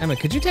 Emma,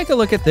 could you take a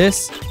look at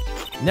this?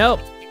 Nope.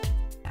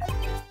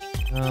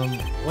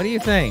 What do you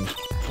think?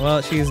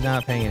 Well, she's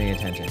not paying any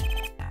attention.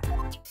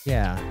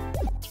 Yeah.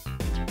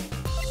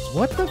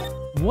 What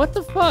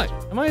the fuck?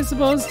 Am I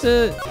supposed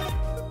to?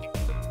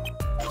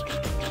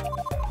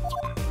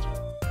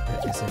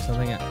 Is there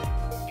something?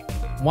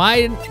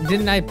 Why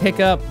didn't I pick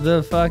up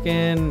the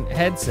fucking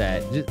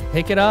headset? Just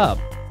pick it up.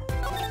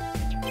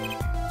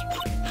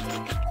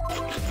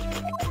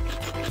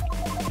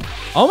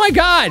 Oh my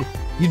god!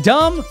 You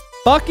dumb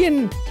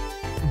fucking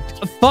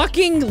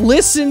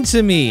listen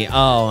to me.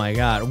 Oh my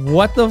god.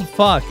 What the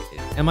fuck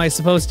am I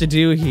supposed to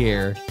do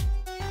here?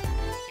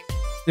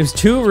 There's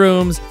 2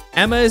 rooms.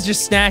 Emma is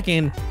just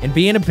snacking and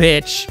being a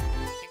bitch.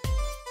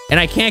 And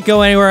I can't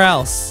go anywhere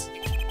else.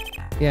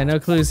 Yeah, no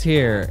clues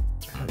here.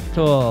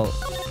 Cool.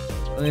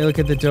 Let me look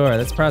at the door.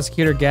 That's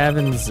Prosecutor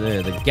Gavin's,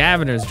 the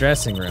Gaviner's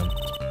dressing room.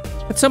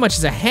 Put so much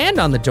as a hand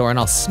on the door and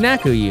I'll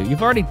snackoo you.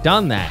 You've already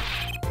done that.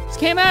 Just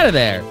came out of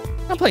there.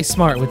 Don't play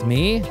smart with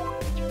me.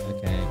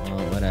 Okay,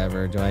 well,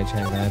 whatever. Do I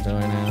check that door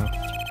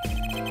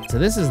now? So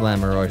this is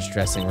Lamoureux's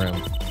dressing room.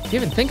 If you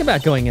even think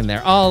about going in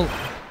there, Oh,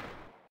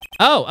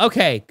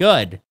 okay,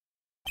 good.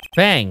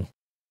 Bang.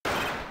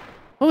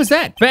 What was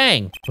that?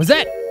 Bang. Was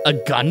that a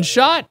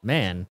gunshot?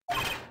 Man.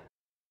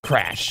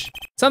 Crash.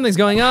 Something's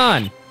going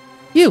on.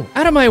 You,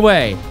 out of my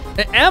way.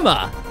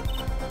 Emma.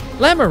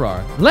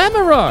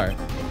 Lamoureux.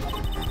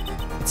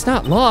 It's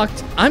not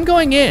locked. I'm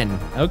going in.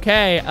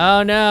 Okay,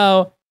 oh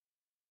no.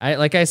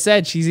 Like I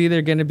said, she's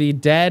either gonna be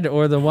dead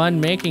or the one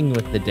making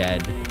with the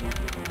dead.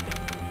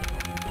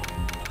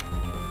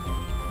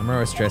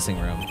 Lamoureux's dressing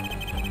room.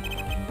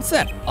 What's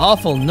that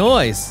awful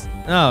noise?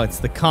 Oh, it's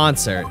the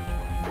concert.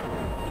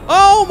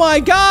 Oh my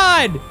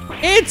god!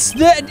 It's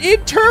the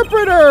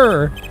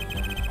interpreter!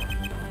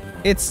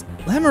 It's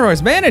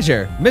Lamoureux's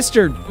manager,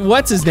 Mr.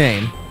 What's his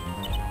name?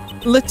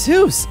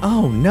 Latouche.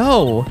 Oh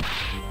no.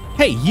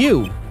 Hey,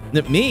 you.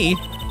 Me?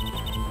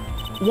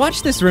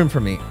 Watch this room for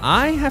me.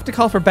 I have to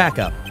call for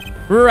backup.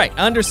 Right,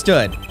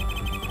 understood.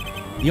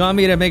 You want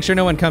me to make sure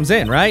no one comes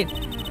in, right?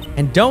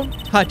 And don't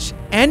touch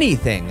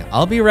anything.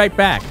 I'll be right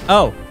back.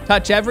 Oh,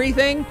 touch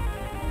everything?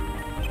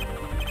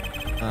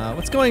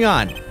 What's going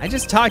on? I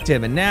just talked to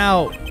him and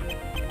now...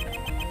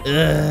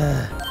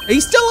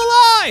 He's still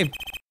alive!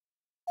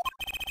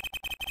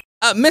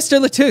 Mr.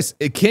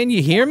 Latouche, can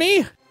you hear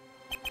me?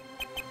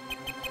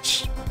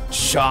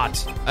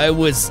 Shot. I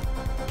was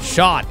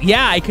shot.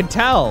 Yeah, I could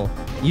tell.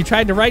 You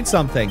tried to write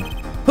something.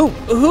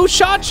 Who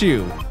shot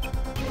you?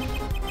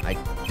 I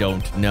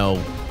don't know.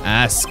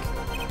 Ask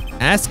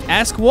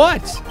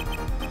what?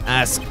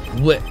 Ask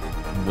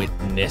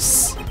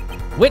witness.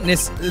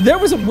 Witness? There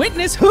was a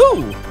witness?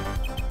 Who?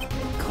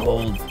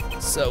 Cold,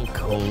 so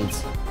cold.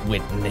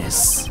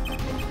 Witness.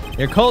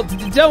 You're cold.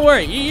 Don't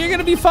worry, you're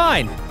gonna be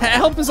fine.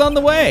 Help is on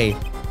the way.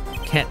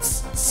 Can't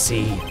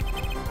see.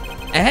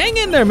 Hang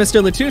in there,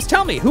 Mr. Latouche.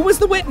 Tell me, who was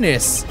the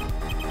witness?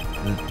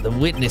 The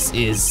witness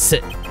is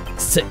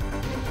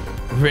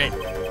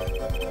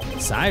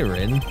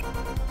Siren?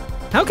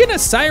 How can a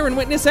siren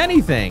witness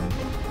anything?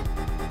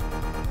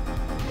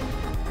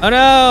 Oh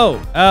no!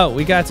 Oh,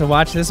 we got to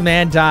watch this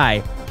man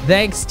die.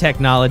 Thanks,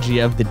 technology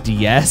of the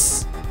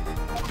DS.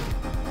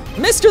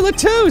 Mr.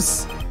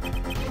 Latouche!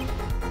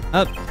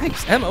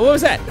 Thanks, Emma, what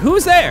was that?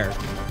 Who's there?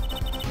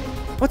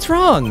 What's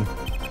wrong?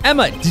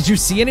 Emma, did you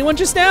see anyone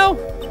just now?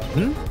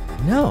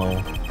 No.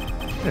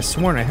 I could have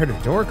sworn I heard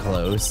a door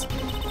close.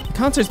 The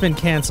concert's been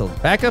canceled.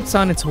 Backup's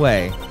on its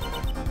way.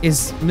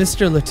 Is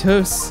Mr.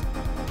 Latouche?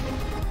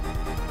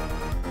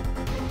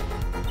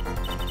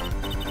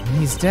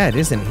 He's dead,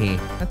 isn't he?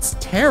 That's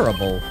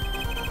terrible.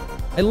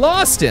 I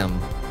lost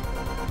him.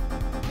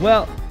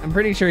 Well, I'm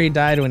pretty sure he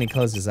died when he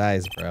closed his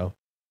eyes, bro.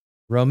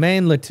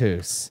 Romain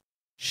Latouche.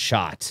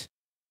 Shot.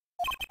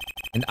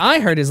 And I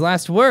heard his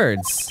last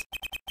words.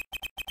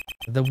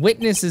 The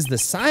witness is the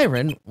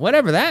siren,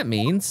 whatever that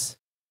means.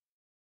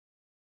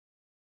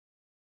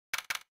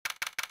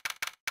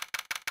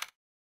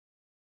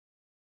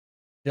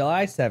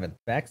 July 7th,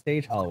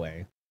 backstage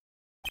hallway.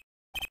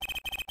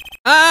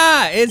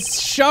 Ah,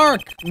 it's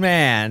Shark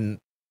Man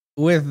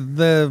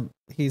with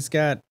he's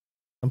got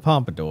a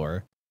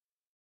pompadour.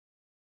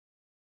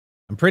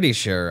 I'm pretty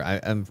sure.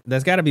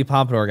 That's got to be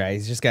Pompadour guy.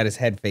 He's just got his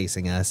head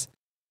facing us.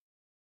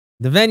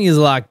 The venue's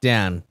locked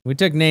down. We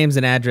took names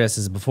and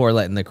addresses before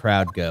letting the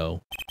crowd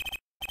go.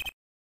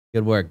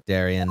 Good work,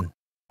 Darian.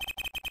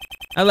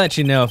 I'll let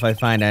you know if I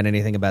find out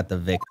anything about the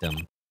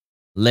victim.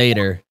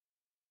 Later.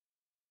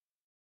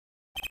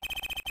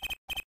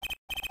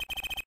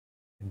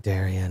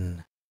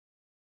 Darian.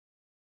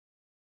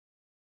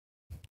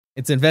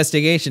 It's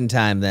investigation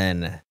time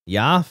then.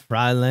 Ja,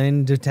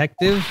 Fräulein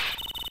Detective?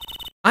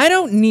 I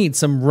don't need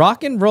some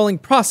rock and rolling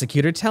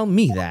prosecutor tell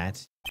me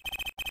that.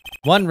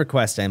 One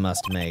request I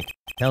must make.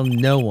 Tell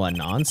no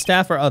one, on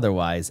staff or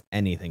otherwise,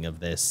 anything of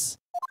this.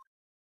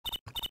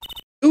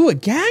 Ooh, a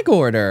gag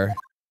order.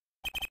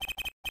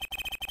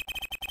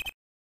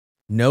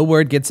 No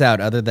word gets out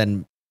other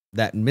than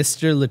that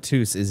Mr.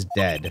 Latouche is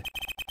dead.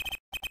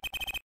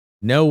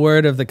 No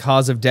word of the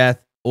cause of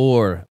death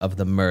or of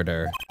the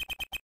murder.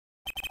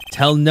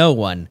 Tell no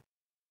one.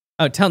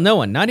 Oh, tell no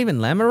one, not even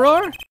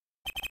Lammeror?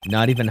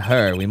 Not even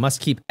her. We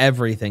must keep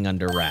everything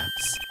under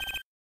wraps.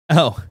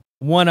 Oh,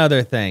 one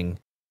other thing.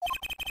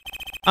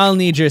 I'll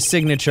need your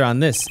signature on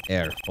this,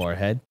 Air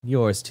Forehead.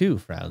 Yours too,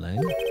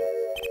 Fraulein.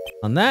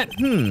 On that,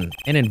 an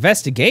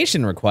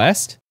investigation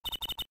request?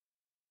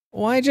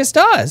 Why just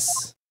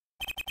us?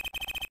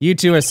 You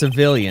two are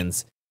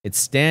civilians. It's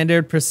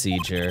standard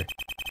procedure.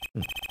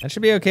 That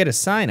should be okay to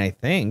sign, I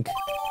think.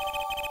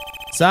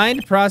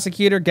 Signed,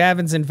 Prosecutor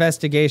Gavin's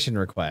investigation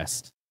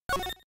request.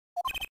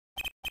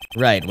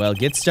 Right, well,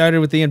 get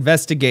started with the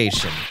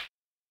investigation.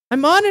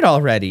 I'm on it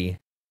already.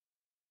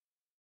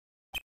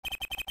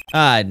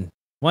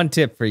 One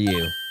tip for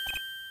you.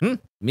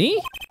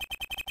 Me?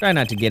 Try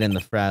not to get in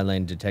the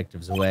Fraulein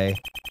detective's way.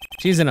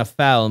 She's in a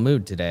foul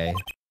mood today.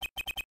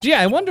 Gee,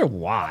 I wonder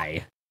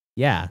why.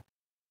 Yeah,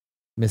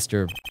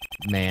 Mr.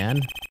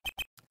 Man.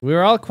 We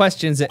were all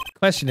questioned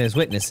as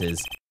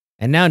witnesses,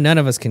 and now none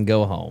of us can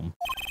go home.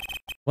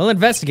 We'll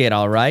investigate,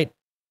 all right.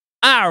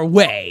 Our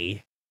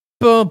way.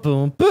 Boom,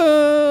 boom,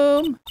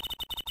 boom.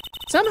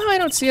 Somehow I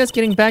don't see us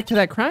getting back to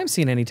that crime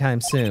scene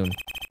anytime soon.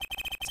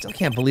 Still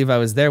can't believe I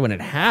was there when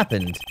it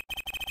happened.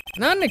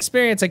 Not an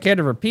experience I care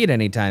to repeat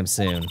anytime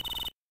soon.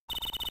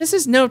 This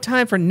is no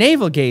time for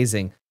navel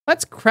gazing.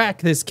 Let's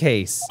crack this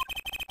case.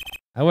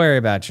 I worry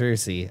about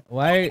Trucy.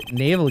 Why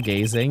navel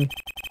gazing?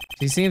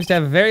 She seems to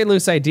have a very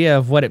loose idea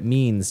of what it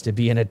means to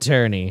be an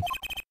attorney.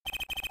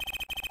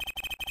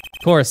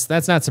 Of course,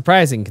 that's not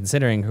surprising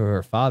considering who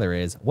her father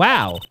is.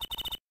 Wow,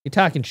 you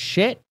talking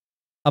shit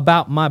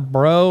about my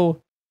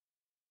bro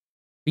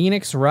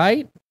Phoenix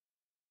Wright?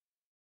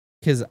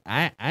 Because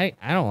I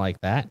don't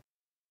like that.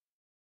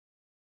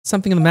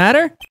 Something the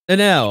matter?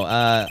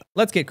 No,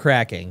 let's get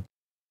cracking.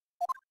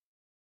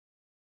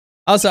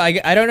 Also,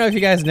 I don't know if you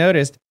guys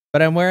noticed,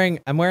 but I'm wearing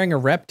a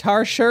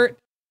Reptar shirt,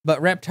 but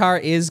Reptar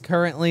is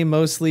currently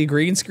mostly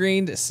green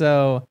screened,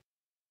 so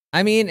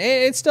I mean,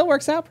 it still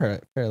works out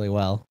fairly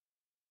well.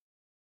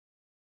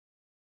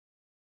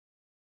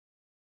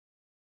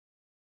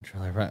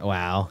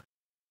 Wow.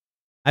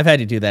 I've had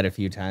to do that a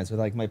few times with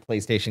like my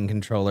PlayStation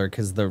controller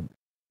because the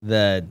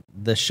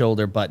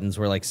shoulder buttons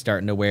were like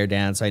starting to wear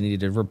down, so I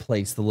needed to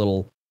replace the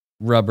little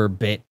rubber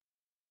bit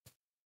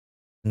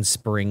and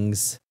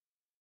springs.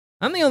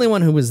 I'm the only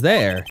one who was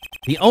there.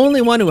 The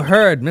only one who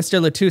heard Mr.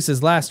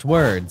 Latouche's last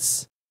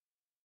words.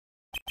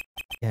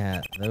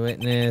 Yeah, the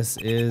witness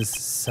is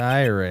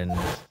Siren.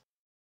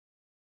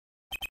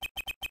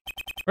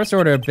 First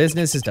order of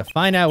business is to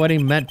find out what he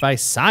meant by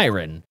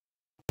siren.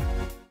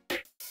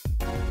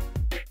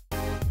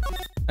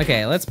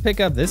 Okay, let's pick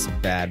up this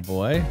bad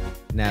boy,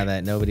 now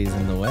that nobody's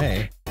in the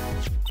way.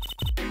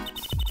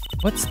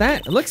 What's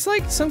that? It looks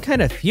like some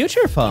kind of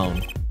future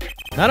phone.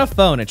 Not a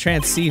phone, a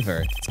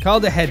transceiver. It's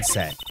called a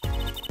headset.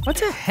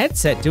 What's a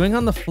headset doing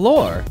on the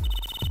floor?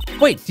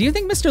 Wait, do you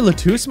think Mr.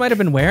 Latouche might have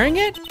been wearing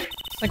it?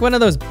 Like one of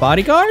those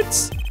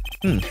bodyguards?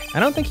 I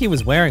don't think he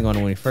was wearing one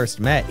when we first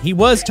met. He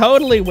was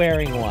totally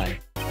wearing one.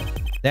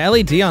 The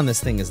LED on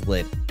this thing is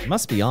lit. It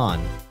must be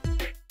on.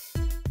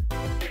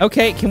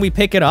 Okay, can we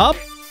pick it up?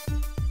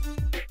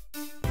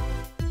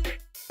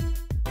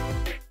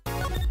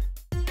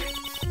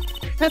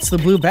 That's the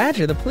Blue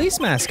Badger, the police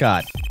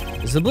mascot.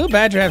 Does the Blue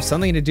Badger have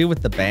something to do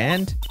with the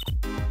band?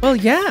 Well,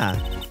 yeah.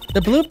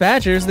 The Blue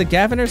Badger is the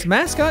Gaviner's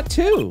mascot,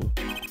 too.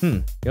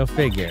 Go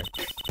figure.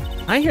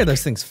 I hear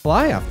those things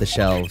fly off the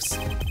shelves.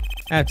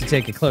 I have to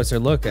take a closer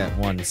look at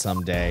one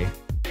someday.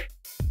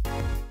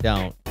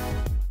 Don't.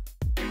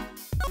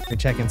 We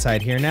check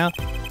inside here now.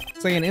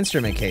 It's like an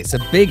instrument case, a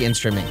big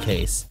instrument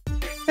case.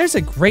 There's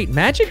a great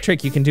magic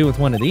trick you can do with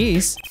one of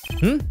these.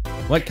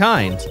 What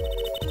kind?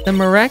 The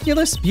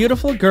miraculous,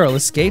 beautiful girl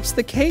escapes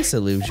the case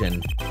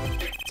illusion.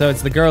 So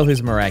it's the girl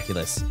who's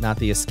miraculous, not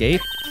the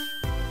escape.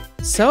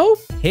 So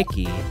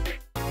picky.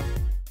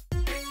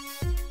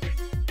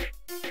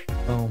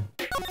 Oh.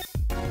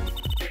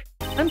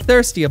 I'm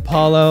thirsty,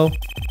 Apollo.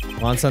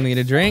 Want something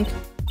to drink?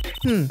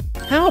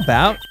 How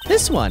about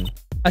this one?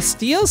 A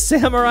Steel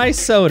Samurai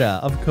Soda,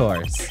 of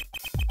course.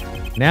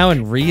 Now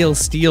in real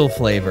steel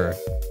flavor.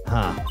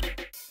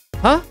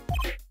 Huh?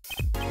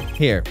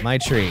 Here, my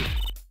treat.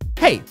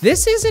 Hey,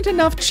 this isn't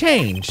enough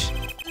change.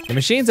 The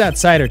machines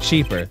outside are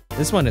cheaper.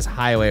 This one is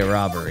highway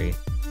robbery.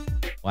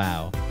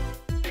 Wow.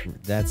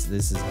 This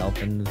is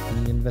helping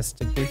the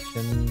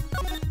investigation.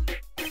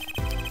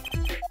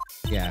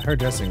 Yeah, her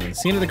dressing room, the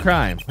scene of the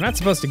crime. We're not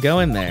supposed to go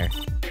in there.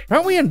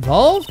 Aren't we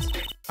involved?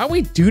 Aren't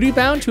we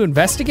duty-bound to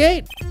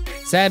investigate?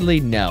 Sadly,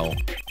 no.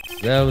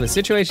 Though the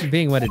situation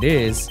being what it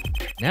is,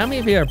 now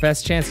may be our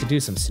best chance to do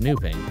some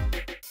snooping.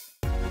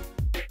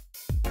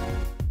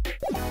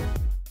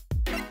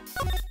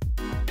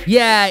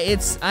 Yeah,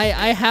 it's, I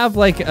have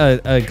like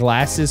a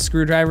glasses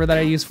screwdriver that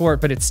I use for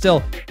it, but it's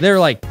still, they're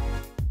like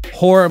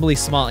horribly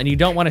small and you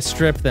don't want to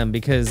strip them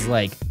because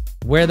like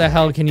Where the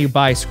hell can you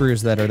buy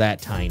screws that are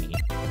that tiny?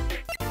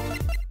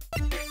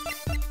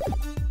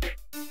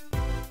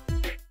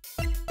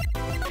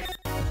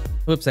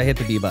 Whoops, I hit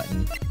the B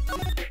button.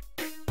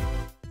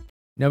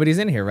 Nobody's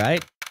in here,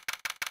 right?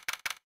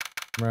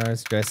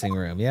 Mars dressing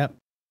room, yep.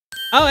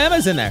 Oh,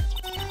 Emma's in there.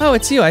 Oh,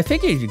 it's you, I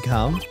figured you'd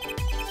come.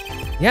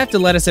 You have to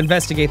let us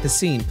investigate the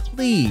scene,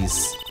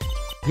 please.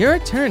 You're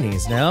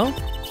attorneys, no?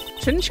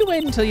 Shouldn't you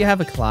wait until you have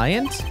a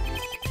client?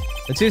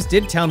 Latus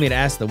did tell me to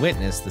ask the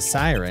witness, the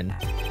siren.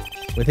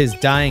 With his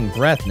dying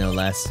breath, no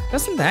less.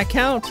 Doesn't that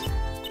count?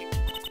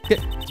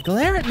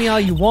 Glare at me all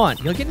you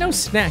want. You'll get no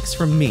snacks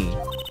from me.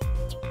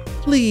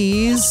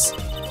 Please.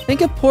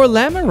 Think of poor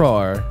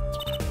Lamaror.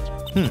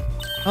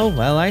 Oh,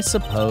 well, I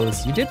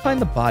suppose. You did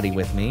find the body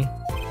with me.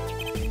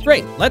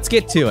 Great, let's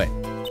get to it.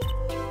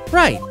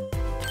 Right.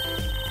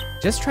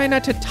 Just try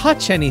not to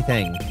touch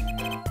anything.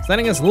 He's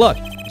letting us look.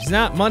 She's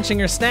not munching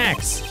her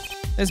snacks.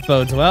 This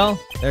bodes well.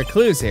 There are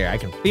clues here, I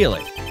can feel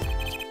it.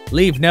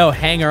 Leave no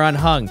hanger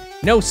unhung,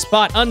 no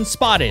spot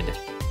unspotted.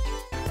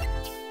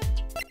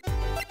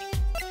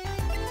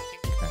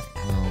 Okay,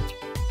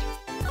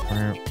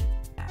 well.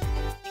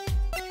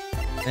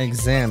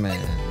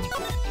 Examine.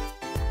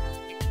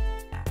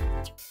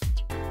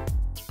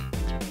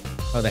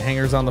 Oh, the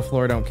hangers on the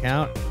floor don't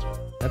count?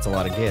 That's a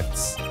lot of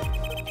gifts.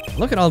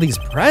 Look at all these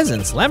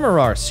presents.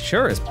 Lamaror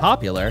sure is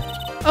popular.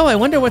 Oh, I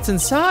wonder what's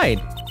inside.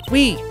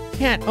 We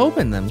can't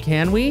open them,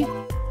 can we?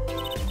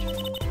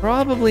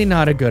 Probably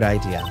not a good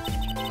idea.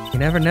 You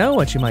never know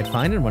what you might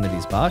find in one of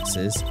these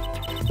boxes.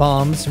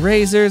 Bombs,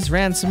 razors,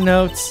 ransom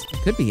notes. It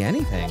could be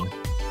anything.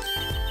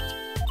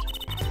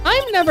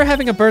 I'm never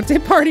having a birthday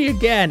party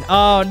again.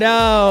 Oh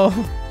no.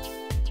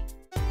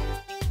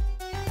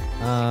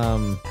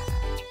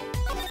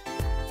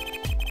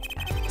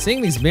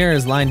 Seeing these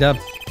mirrors lined up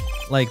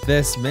like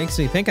this makes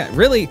me think I'm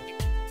really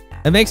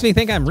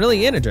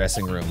in a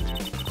dressing room.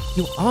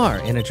 You are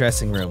in a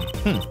dressing room.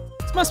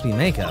 This must be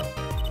makeup.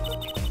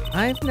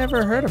 I've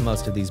never heard of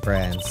most of these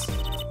brands.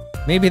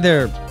 Maybe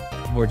they're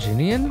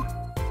Virginian?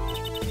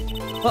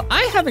 Well,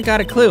 I haven't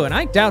got a clue, and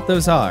I doubt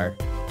those are.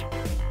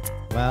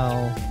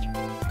 Well,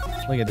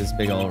 look at this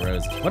big old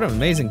rose. What an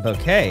amazing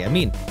bouquet. I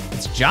mean,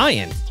 it's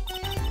giant.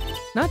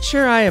 Not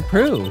sure I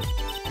approve.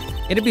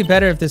 It'd be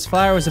better if this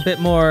flower was a bit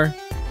more...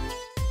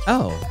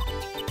 Oh.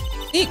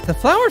 Eek, the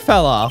flower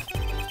fell off.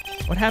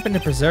 What happened to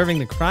preserving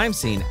the crime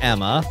scene,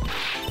 Emma?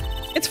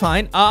 It's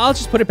fine. I'll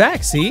just put it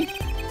back, see?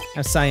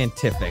 How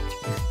scientific.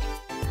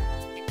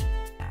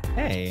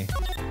 Hey.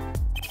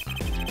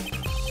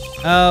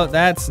 Oh,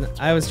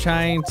 I was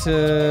trying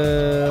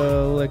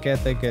to look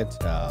at the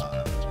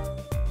guitar.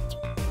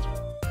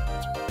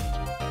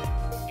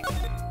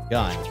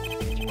 Gone.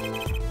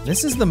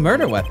 This is the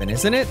murder weapon,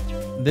 isn't it?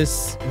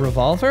 This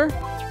revolver?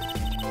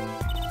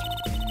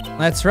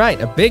 That's right,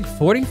 a big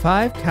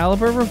 .45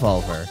 caliber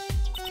revolver.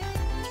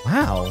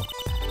 Wow.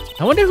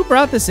 I wonder who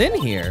brought this in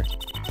here.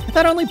 I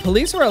thought only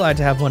police were allowed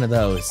to have one of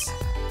those.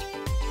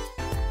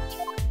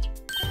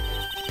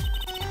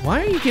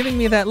 Why are you giving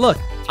me that look?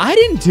 I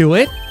didn't do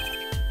it.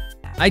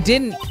 I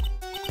didn't.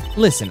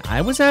 Listen,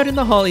 I was out in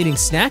the hall eating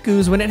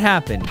snack-oos when it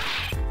happened.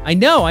 I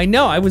know,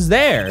 I was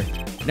there.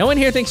 No one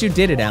here thinks you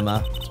did it,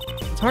 Emma.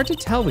 It's hard to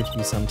tell with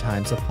you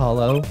sometimes,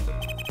 Apollo.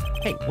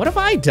 Hey, what have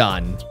I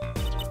done?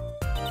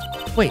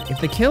 Wait,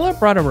 if the killer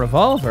brought a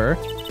revolver,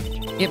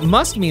 it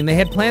must mean they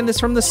had planned this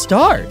from the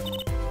start.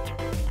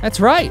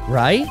 That's right?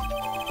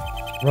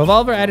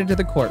 Revolver added to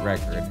the court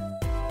record.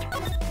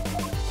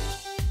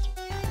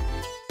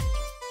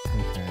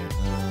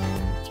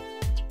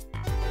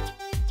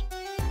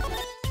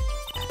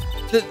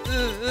 Okay,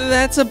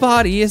 that's a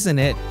body, isn't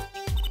it?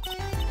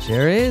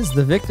 Sure is,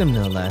 the victim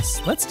no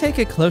less. Let's take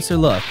a closer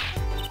look.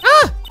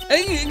 Ah!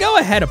 Go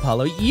ahead,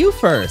 Apollo, you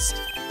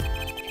first.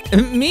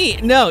 Me?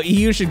 No,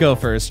 you should go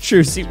first.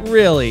 Trucy,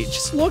 really,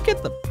 just look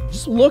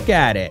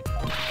at it.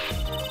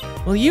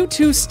 Will you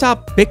two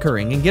stop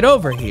bickering and get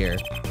over here?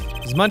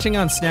 She's munching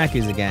on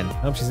snackies again.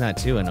 Hope she's not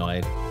too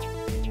annoyed.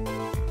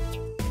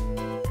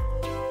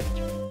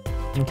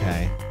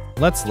 Okay,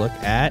 let's look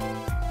at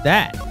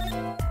that.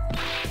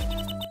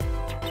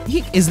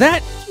 Is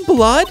that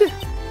blood?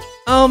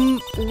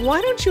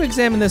 Why don't you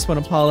examine this one,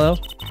 Apollo?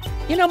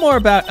 You know more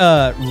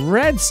about,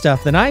 red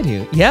stuff than I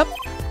do. Yep.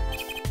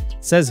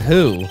 Says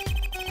who?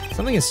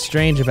 Something is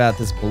strange about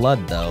this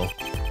blood, though.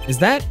 Is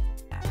that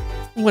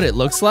what it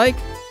looks like?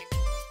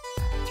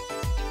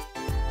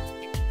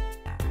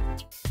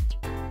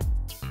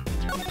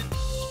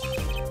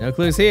 No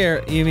clues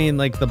here. You mean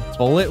like the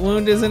bullet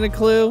wound isn't a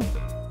clue?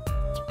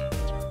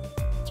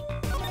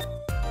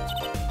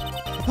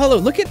 Apollo,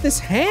 look at this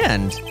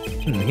hand.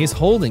 He's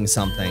holding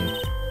something.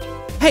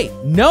 Hey,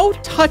 no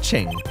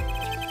touching.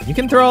 You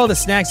can throw all the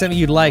snacks at me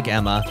you'd like,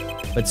 Emma,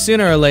 but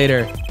sooner or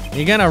later,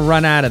 you're gonna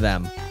run out of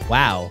them.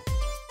 Wow.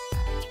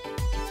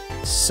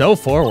 So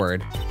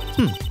forward.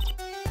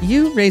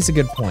 You raise a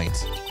good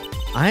point.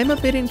 I'm a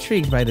bit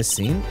intrigued by this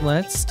scene.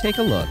 Let's take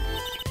a look.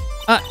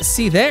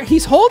 See there?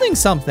 He's holding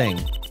something.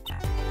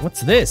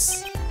 What's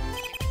this?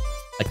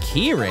 A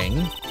key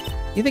ring?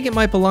 You think it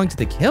might belong to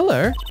the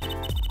killer?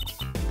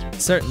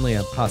 It's certainly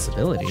a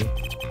possibility.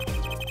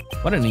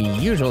 What an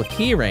unusual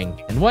key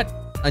ring, and what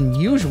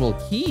unusual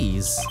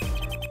keys.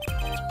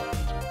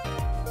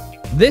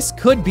 This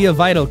could be a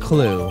vital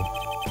clue.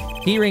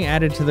 Key ring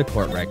added to the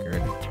court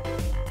record.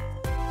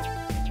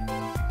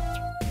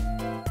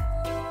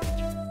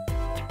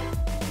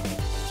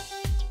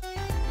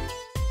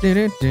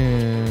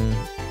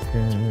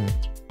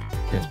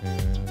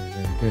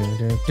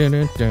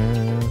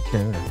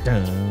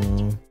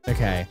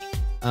 Okay.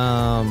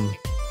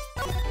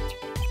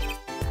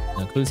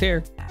 No clues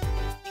here.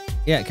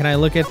 Yeah, can I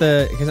look at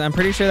the, because I'm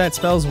pretty sure that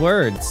spells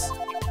words.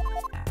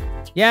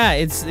 Yeah,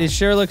 it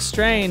sure looks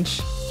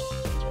strange.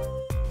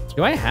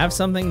 Do I have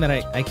something that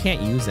I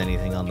can't use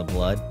anything on the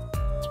blood?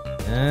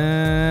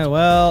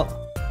 Well,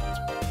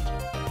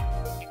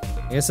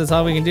 I guess that's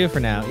all we can do for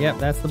now. Yep,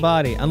 that's the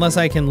body. Unless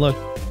I can look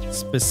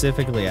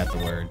specifically at the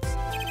words.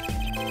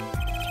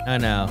 Oh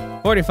no,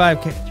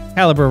 45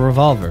 caliber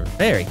revolver,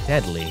 very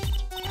deadly.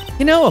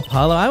 You know,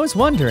 Apollo, I was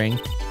wondering,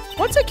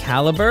 what's a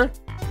caliber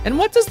and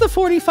what does the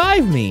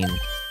 45 mean?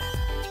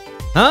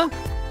 Huh?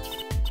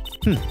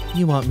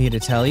 You want me to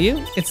tell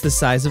you? It's the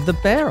size of the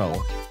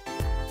barrel.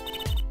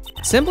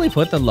 Simply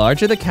put, the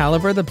larger the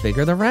caliber, the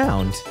bigger the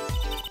round.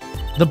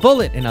 The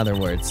bullet, in other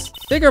words.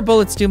 Bigger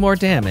bullets do more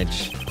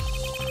damage.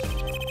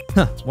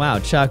 Huh, wow,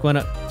 Chuck,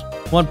 1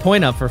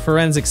 point up for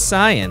forensic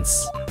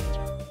science.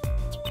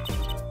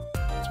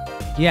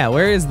 Yeah,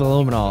 where is the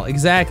luminol?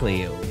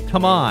 Exactly,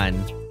 come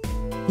on.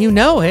 You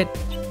know it.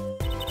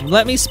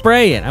 Let me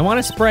spray it, I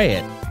wanna spray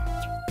it.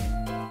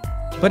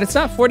 But it's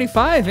not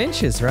 45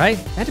 inches, right?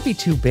 That'd be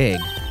too big.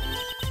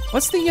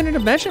 What's the unit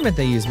of measurement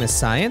they use, Miss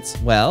Science?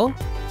 Well,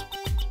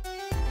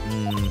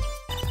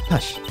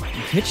 hush,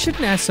 kids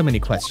shouldn't ask so many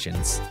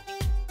questions.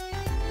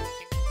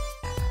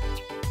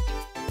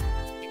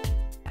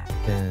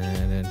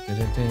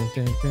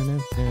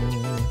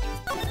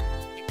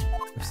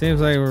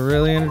 Seems like we're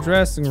really in a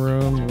dressing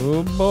room.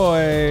 Oh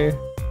boy.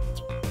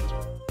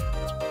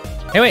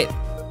 Hey, wait,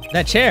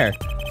 that chair.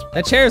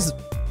 That chair's,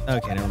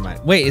 okay, never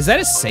mind. Wait, is that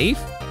a safe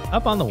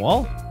up on the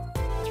wall?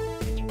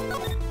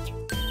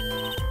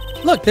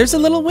 Look, there's a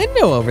little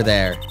window over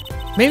there.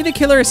 Maybe the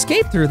killer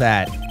escaped through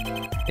that.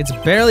 It's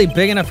barely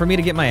big enough for me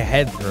to get my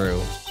head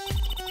through.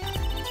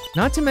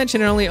 Not to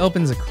mention it only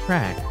opens a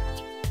crack.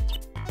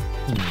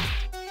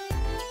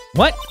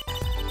 What?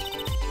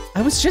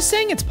 I was just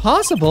saying it's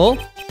possible.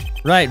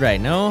 Right,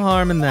 no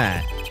harm in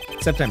that.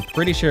 Except I'm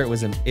pretty sure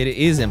it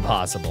is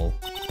impossible.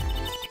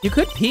 You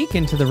could peek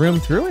into the room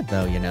through it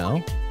though, you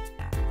know.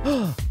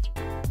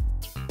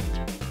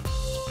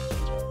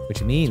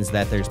 Which means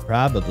that there's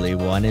probably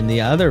one in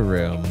the other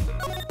room.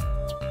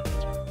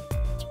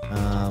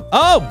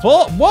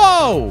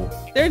 Whoa!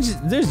 There's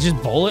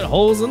just bullet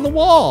holes in the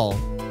wall.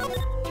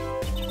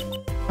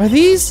 Are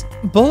these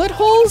bullet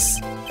holes?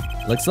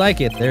 Looks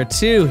like it, there are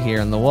 2 here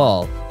in the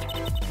wall.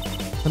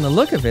 From the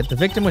look of it, the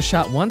victim was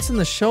shot once in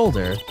the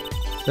shoulder.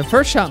 The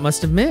first shot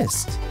must have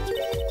missed.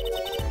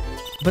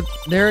 But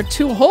there are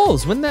 2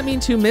 holes, wouldn't that mean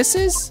 2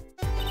 misses?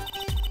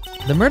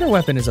 The murder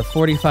weapon is a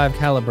 45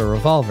 caliber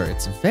revolver.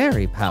 It's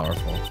very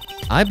powerful.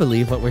 I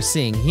believe what we're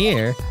seeing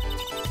here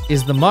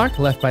is the mark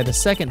left by the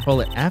second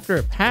bullet after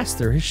it passed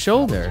through his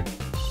shoulder.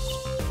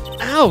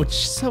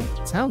 Ouch,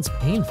 sounds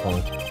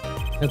painful.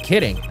 No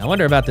kidding, I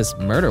wonder about this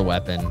murder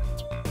weapon.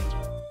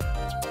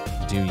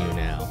 Do you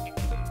now?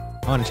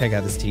 I want to check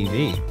out this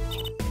TV.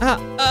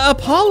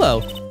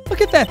 Apollo, look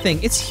at that thing.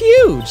 It's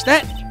huge.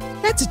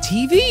 That's a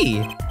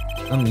TV.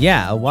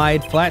 Yeah, a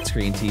wide flat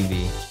screen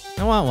TV.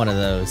 I want one of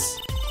those.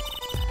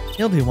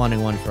 You'll be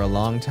wanting one for a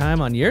long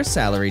time on your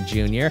salary,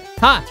 Junior.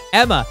 Ha,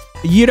 Emma,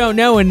 you don't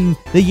know in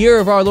the year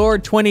of our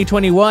Lord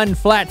 2021,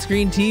 flat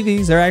screen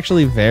TVs are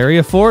actually very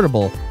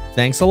affordable.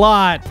 Thanks a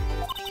lot.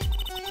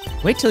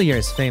 Wait till you're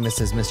as famous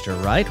as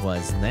Mr. Wright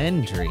was,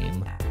 then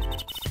dream.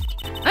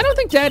 I don't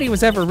think Daddy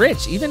was ever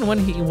rich, even when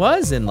he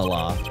was in the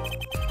law.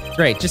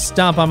 Great, just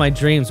stomp on my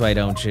dreams, why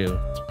don't you?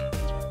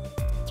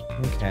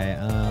 Okay,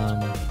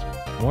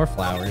 more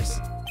flowers.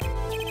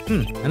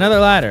 Another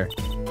ladder.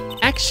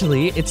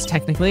 Actually, it's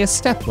technically a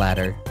step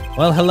ladder.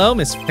 Well, hello,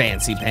 Miss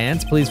Fancy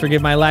Pants. Please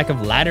forgive my lack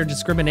of ladder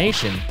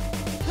discrimination.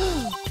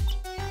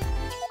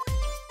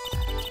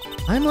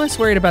 I'm less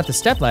worried about the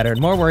step ladder and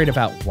more worried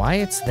about why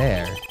it's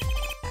there.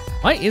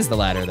 Why is the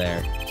ladder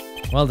there?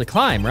 Well, to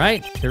climb,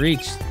 right? To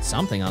reach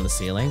something on the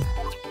ceiling.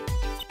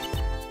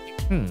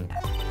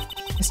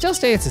 I still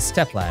say it's a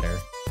step ladder.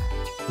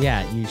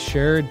 Yeah, you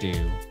sure do.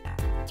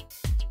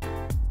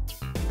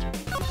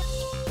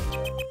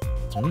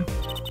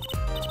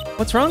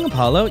 What's wrong,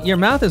 Apollo? Your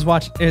mouth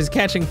is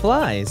catching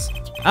flies.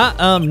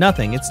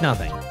 Nothing, it's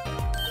nothing.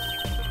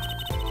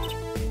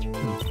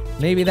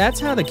 Maybe that's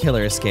how the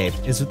killer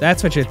escaped.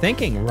 That's what you're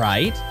thinking,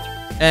 right?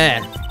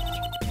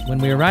 When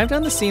we arrived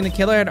on the scene, the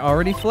killer had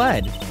already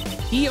fled.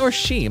 He or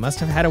she must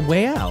have had a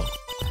way out.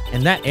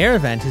 And that air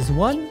vent is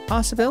one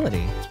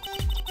possibility.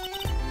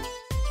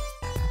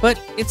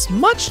 But it's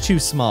much too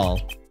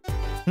small.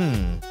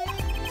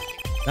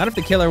 Not if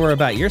the killer were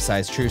about your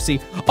size, Trucy.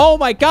 Oh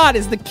my God,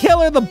 is the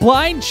killer the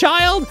blind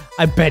child?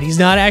 I bet he's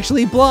not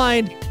actually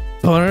blind.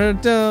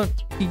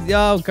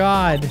 Oh,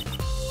 God.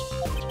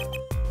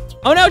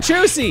 Oh, no,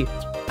 Trucy.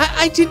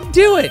 I didn't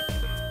do it.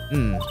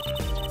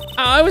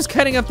 I was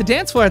cutting up the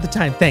dance floor at the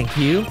time. Thank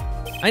you.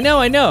 I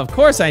know. Of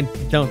course I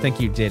don't think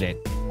you did it.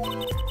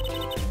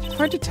 It's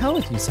hard to tell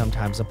with you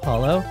sometimes,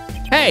 Apollo.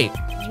 Hey,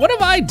 what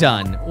have I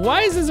done?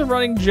 Why is this a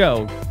running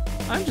joke?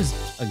 I'm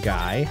just a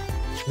guy.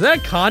 Is that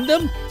a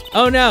condom?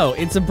 Oh, no,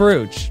 it's a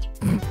brooch.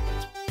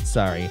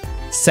 Sorry.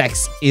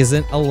 Sex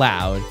isn't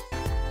allowed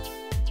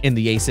in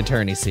the Ace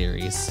Attorney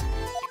series.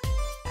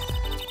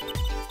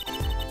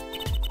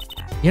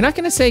 You're not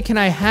gonna say, can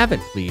I have it,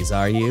 please,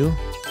 are you?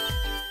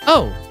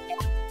 Oh.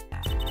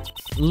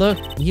 Look,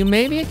 you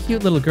may be a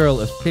cute little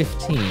girl of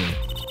 15,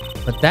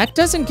 but that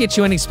doesn't get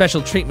you any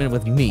special treatment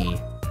with me.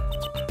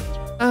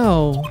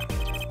 Oh.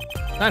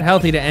 Not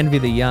healthy to envy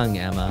the young,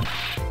 Emma.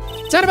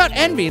 It's not about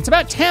envy, it's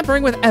about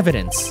tampering with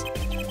evidence.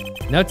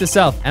 Note to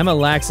self, Emma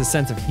lacks a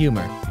sense of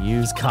humor.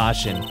 Use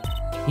caution.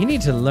 You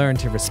need to learn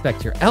to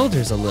respect your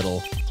elders a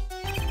little.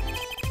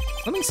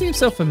 Something seems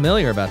so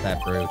familiar about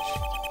that brooch.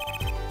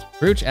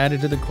 Brooch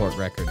added to the court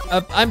record.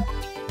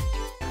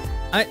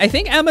 I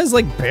think Emma's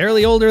like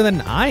barely older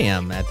than I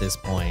am at this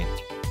point,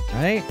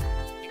 right?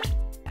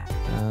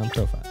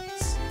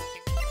 Profiles.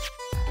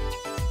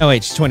 Oh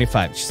wait, she's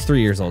 25. She's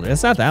 3 years older.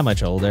 It's not that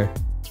much older.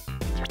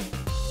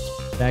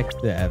 Back to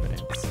the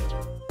evidence.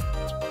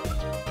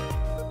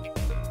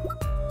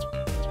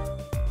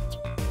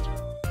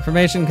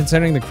 Information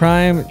concerning the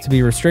crime to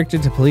be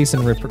restricted to police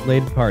and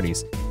related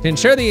parties. To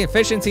ensure the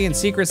efficiency and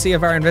secrecy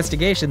of our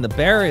investigation, the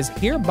bearer is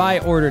hereby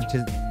ordered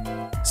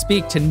to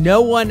speak to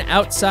no one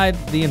outside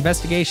the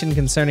investigation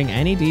concerning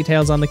any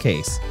details on the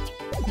case.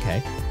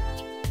 Okay.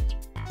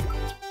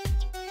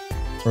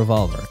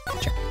 Revolver.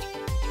 Check.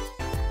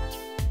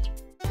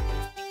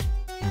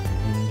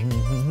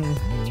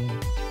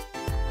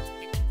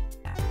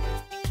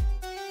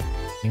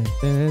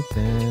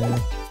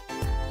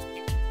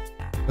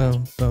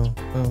 Boom, boom,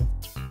 boom.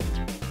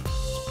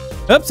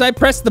 Oops, I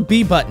pressed the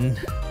B button.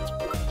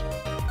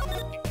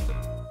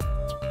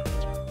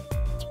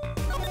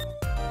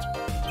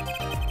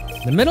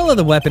 The middle of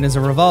the weapon is a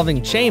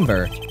revolving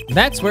chamber.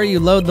 That's where you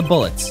load the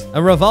bullets.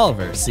 A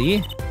revolver,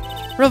 see?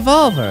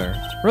 Revolver.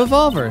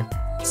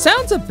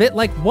 Sounds a bit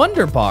like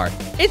Wonder Bar.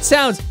 It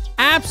sounds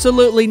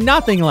absolutely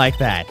nothing like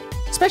that.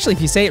 Especially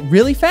if you say it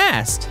really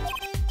fast.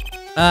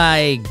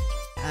 I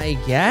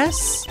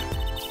guess?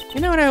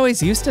 You know what I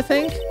always used to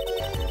think?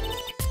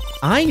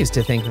 I used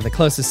to think that the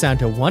closest sound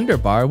to Wonder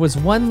Bar was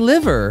one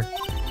liver.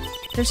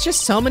 There's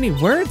just so many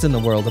words in the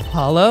world,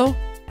 Apollo.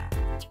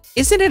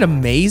 Isn't it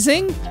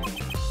amazing?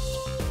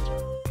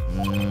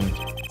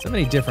 So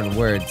many different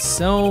words,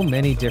 so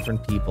many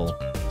different people.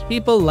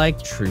 People like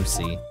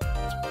Trucy.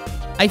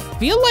 I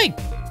feel like,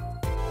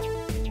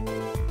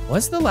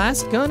 was the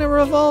last gun a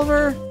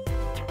revolver?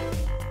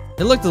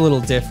 It looked a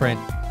little different.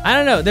 I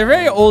don't know, they're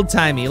very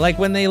old-timey. Like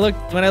when I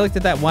looked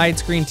at that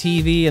widescreen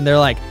TV and they're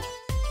like,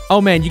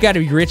 oh man, you gotta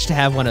be rich to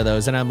have one of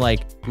those. And I'm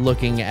like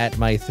looking at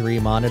my 3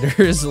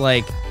 monitors.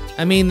 Like,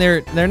 I mean,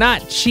 they're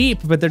not cheap,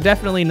 but they're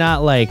definitely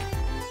not like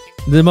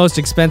the most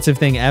expensive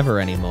thing ever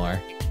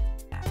anymore.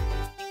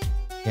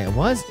 Yeah, it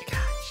was,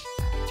 gosh.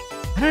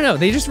 I don't know,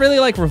 they just really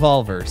like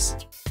revolvers.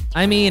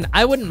 I mean,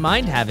 I wouldn't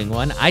mind having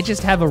one. I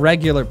just have a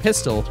regular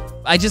pistol.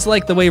 I just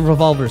like the way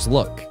revolvers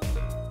look.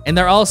 And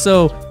they're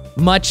also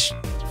much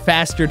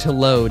faster to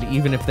load,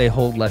 even if they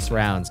hold less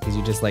rounds, because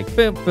you just like,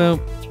 boom, boom,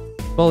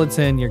 bullets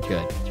in, you're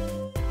good.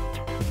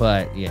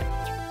 But yeah.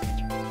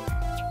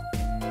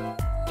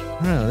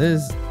 I don't know,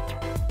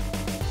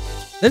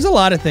 there's a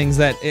lot of things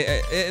that,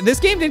 this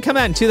game did come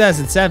out in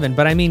 2007,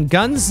 but I mean,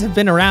 guns have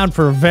been around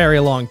for a very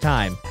long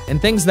time, and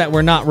things that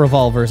were not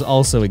revolvers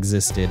also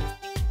existed.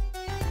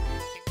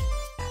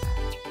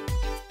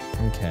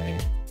 Okay.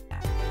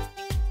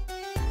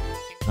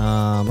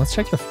 Let's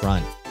check the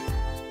front.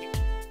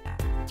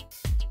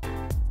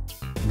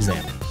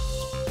 Examine.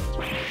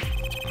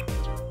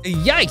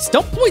 Yikes,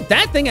 don't point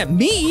that thing at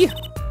me!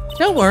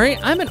 Don't worry,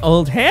 I'm an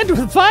old hand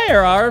with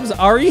firearms,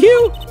 are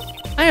you?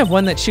 I have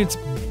one that shoots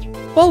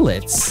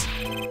bullets.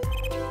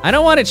 I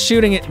don't want it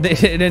shooting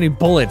at any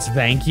bullets,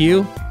 thank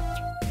you.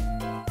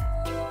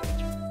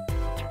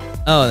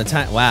 Oh, the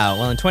time, wow,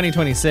 well in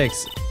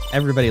 2026,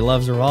 everybody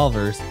loves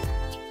revolvers.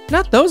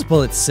 Not those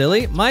bullets,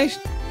 silly. My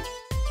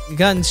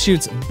gun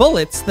shoots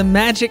bullets, the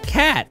magic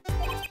cat.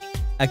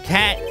 A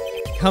cat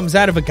comes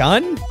out of a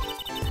gun?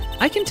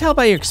 I can tell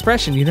by your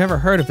expression you've never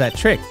heard of that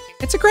trick.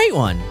 It's a great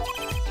one.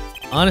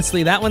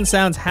 Honestly, that one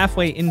sounds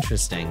halfway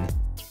interesting.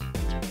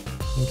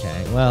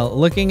 Okay, well,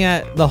 looking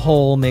at the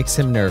hole makes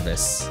him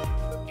nervous.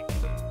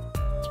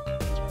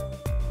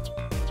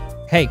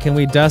 Hey, can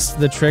we dust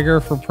the trigger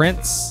for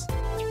prints?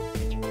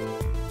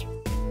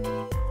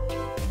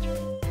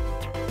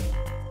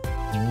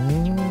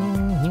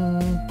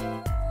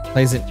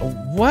 Plays it.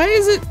 Why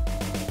is it?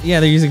 Yeah,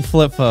 they're using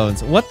flip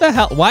phones. What the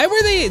hell? Why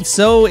were they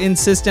so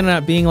insistent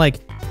on it being like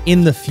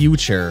in the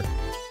future?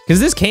 Because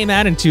this came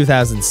out in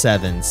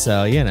 2007,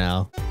 so you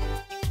know.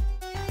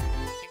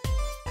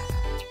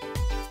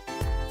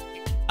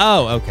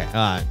 Oh, okay.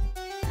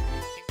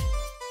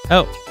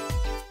 Oh.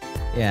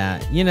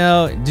 Yeah, you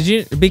know,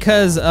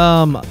 because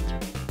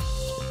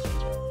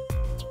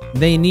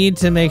they need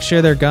to make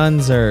sure their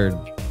guns are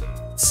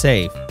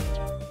safe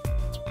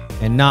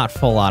and not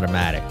full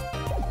automatic.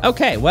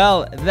 Okay,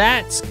 well,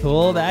 that's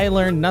cool. I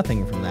learned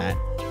nothing from that.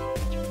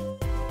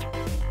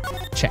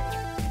 Check.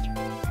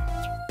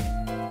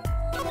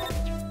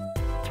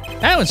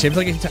 That one's shaped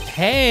like a guitar.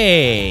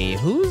 Hey,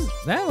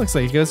 that looks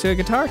like it goes to a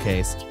guitar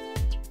case.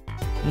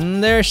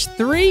 There's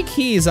 3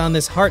 keys on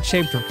this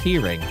heart-shaped key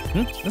ring.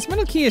 This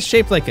middle key is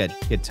shaped like a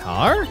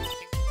guitar?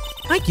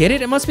 I get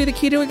it, it must be the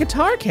key to a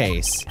guitar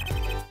case.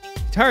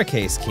 Guitar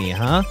case key,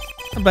 huh?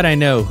 But I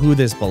know who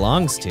this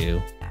belongs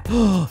to.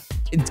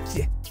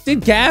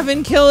 Did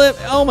Gavin kill him?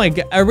 Oh my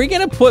God, are we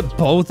gonna put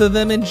both of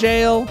them in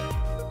jail?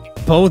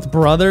 Both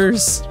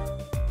brothers?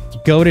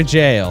 Go to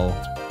jail.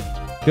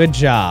 Good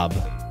job.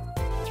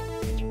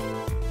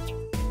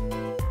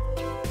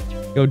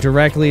 Go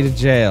directly to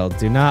jail.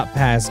 Do not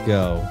pass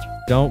go.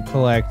 Don't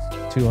collect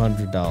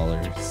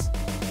 $200.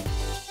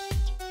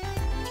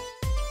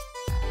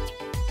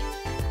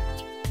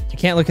 I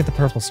can't look at the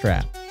purple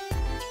strap.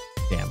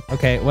 Damn.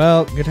 Okay,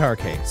 well, guitar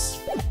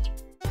case.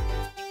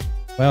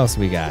 What else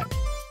we got?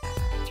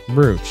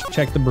 Brooch.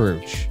 Check the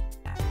brooch.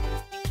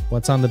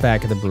 What's on the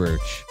back of the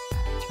brooch?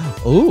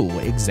 Ooh,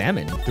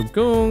 examine.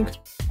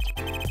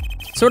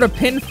 Sort of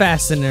pin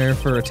fastener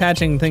for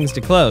attaching things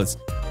to clothes.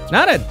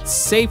 Not a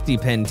safety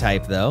pin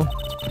type, though.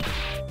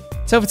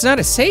 So if it's not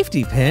a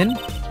safety pin,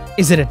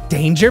 is it a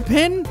danger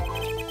pin?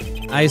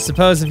 I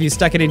suppose if you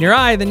stuck it in your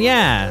eye, then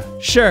yeah,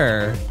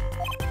 sure.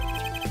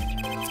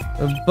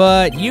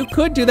 But you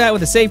could do that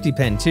with a safety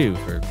pin, too,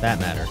 for that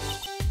matter.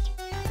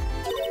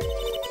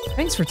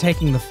 Thanks for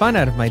taking the fun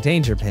out of my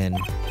danger pin.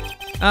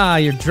 Ah,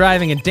 you're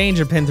driving a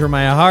danger pin through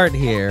my heart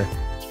here.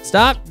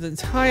 Stop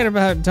talking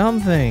about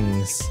dumb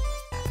things.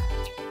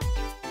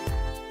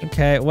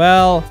 Okay,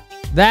 well,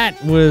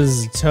 that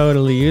was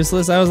totally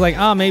useless. I was like,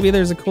 oh, maybe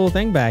there's a cool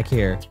thing back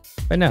here.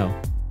 But no,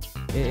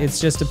 it's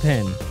just a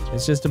pin.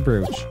 It's just a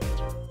brooch.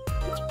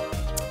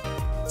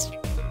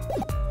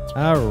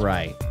 All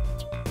right.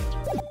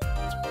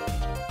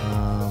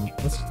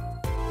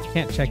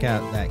 Can't check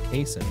out that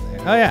case over there.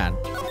 Oh yeah,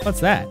 what's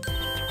that?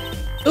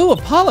 Ooh,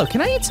 Apollo, can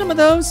I eat some of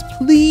those,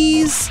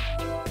 please?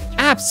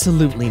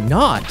 Absolutely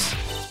not.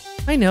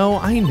 I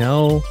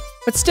know.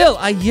 But still,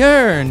 I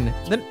yearn.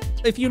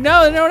 If you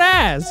know, then don't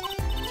ask.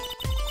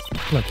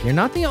 Look, you're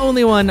not the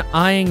only one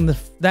eyeing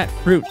that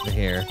fruit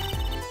here.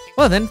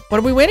 Well then, what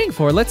are we waiting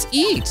for? Let's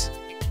eat.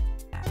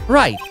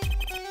 Right.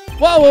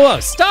 Whoa,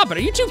 stop it.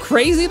 Are you too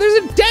crazy?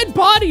 There's a dead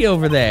body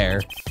over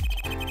there.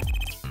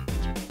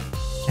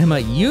 Emma,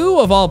 you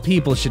of all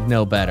people should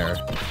know better.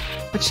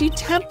 But she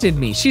tempted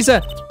me. She's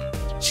a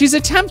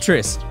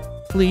temptress.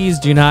 Please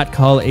do not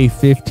call a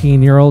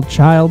 15-year-old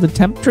child a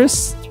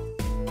temptress.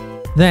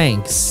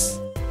 Thanks.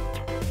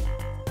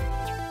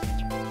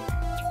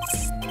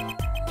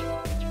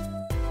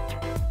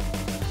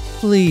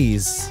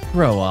 Please,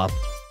 grow up.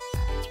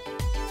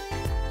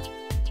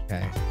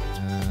 Okay.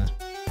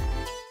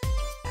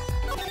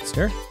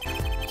 Poster?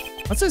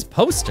 What's this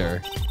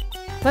poster?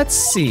 Let's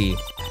see.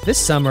 This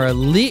summer, a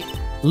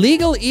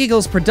Legal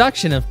Eagles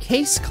production of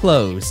Case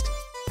Closed.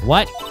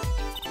 What?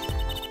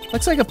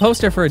 Looks like a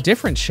poster for a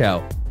different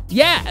show.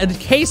 Yeah, a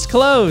Case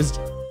Closed,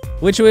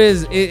 which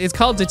it's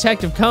called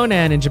Detective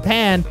Conan in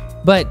Japan,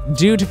 but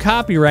due to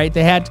copyright,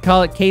 they had to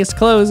call it Case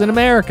Closed in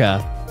America.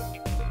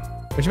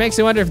 Which makes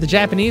me wonder if the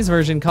Japanese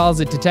version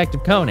calls it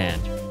Detective Conan.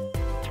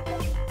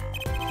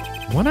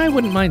 One I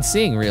wouldn't mind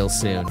seeing real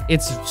soon.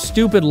 It's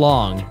stupid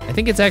long. I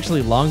think it's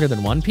actually longer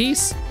than One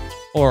Piece,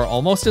 or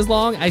almost as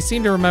long. I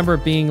seem to remember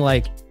it being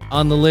like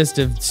on the list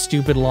of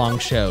stupid long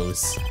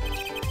shows.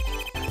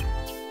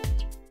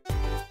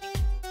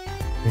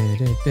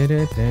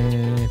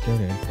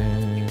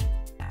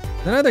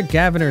 Another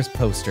Gaviner's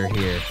poster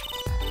here.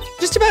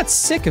 Just about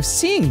sick of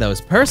seeing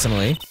those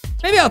personally.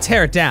 Maybe I'll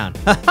tear it down.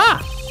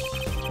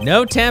 Ha-ha!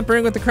 No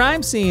tampering with the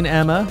crime scene,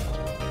 Emma.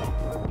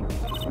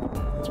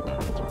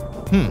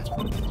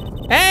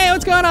 Hey,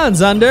 what's going on,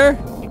 Zunder?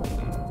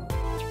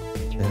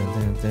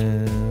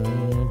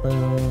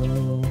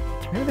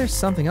 Maybe there's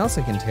something else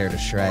I can tear to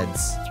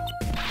shreds.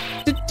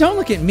 Don't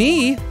look at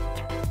me.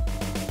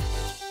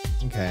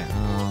 Okay,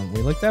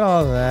 we looked at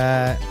all of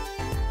that.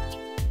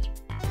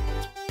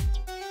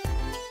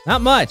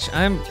 Not much.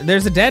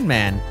 There's a dead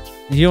man.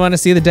 You want to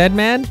see the dead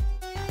man?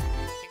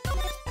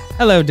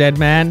 Hello, dead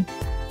man.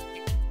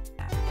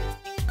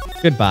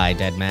 Goodbye,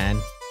 dead man.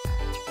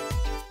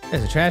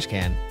 There's a trash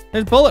can.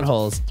 There's bullet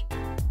holes.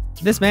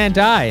 This man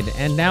died,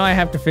 and now I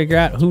have to figure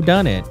out who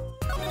done it.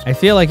 I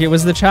feel like it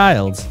was the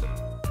child.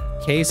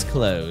 Case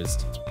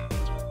closed.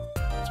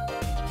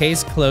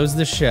 Case closed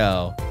the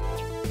show.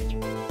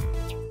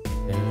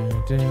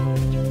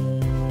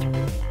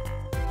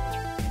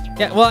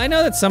 Yeah, well, I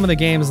know that some of the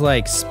games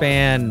like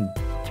span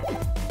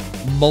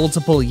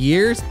multiple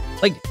years.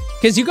 Like,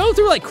 because you go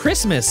through like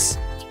Christmas.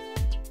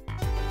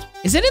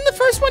 Is it in the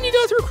first one you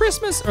go through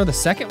Christmas or the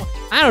second one?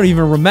 I don't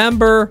even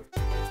remember.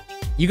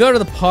 You go to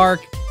the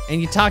park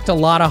and you talk to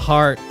Lotta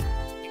Hart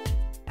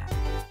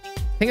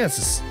think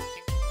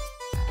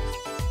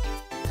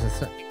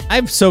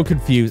I'm so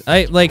confused.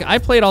 I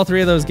played all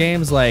 3 of those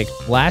games like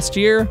last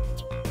year,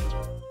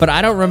 but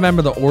I don't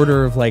remember the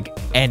order of like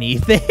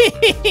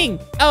anything.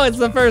 Oh, it's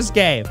the first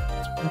game.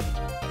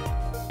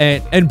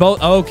 And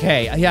both,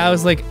 okay. Yeah, I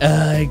was like,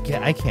 I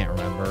can't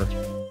remember.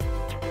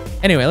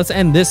 Anyway, let's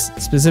end this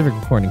specific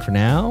recording for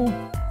now,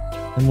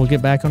 and we'll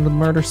get back onto the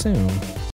murder soon.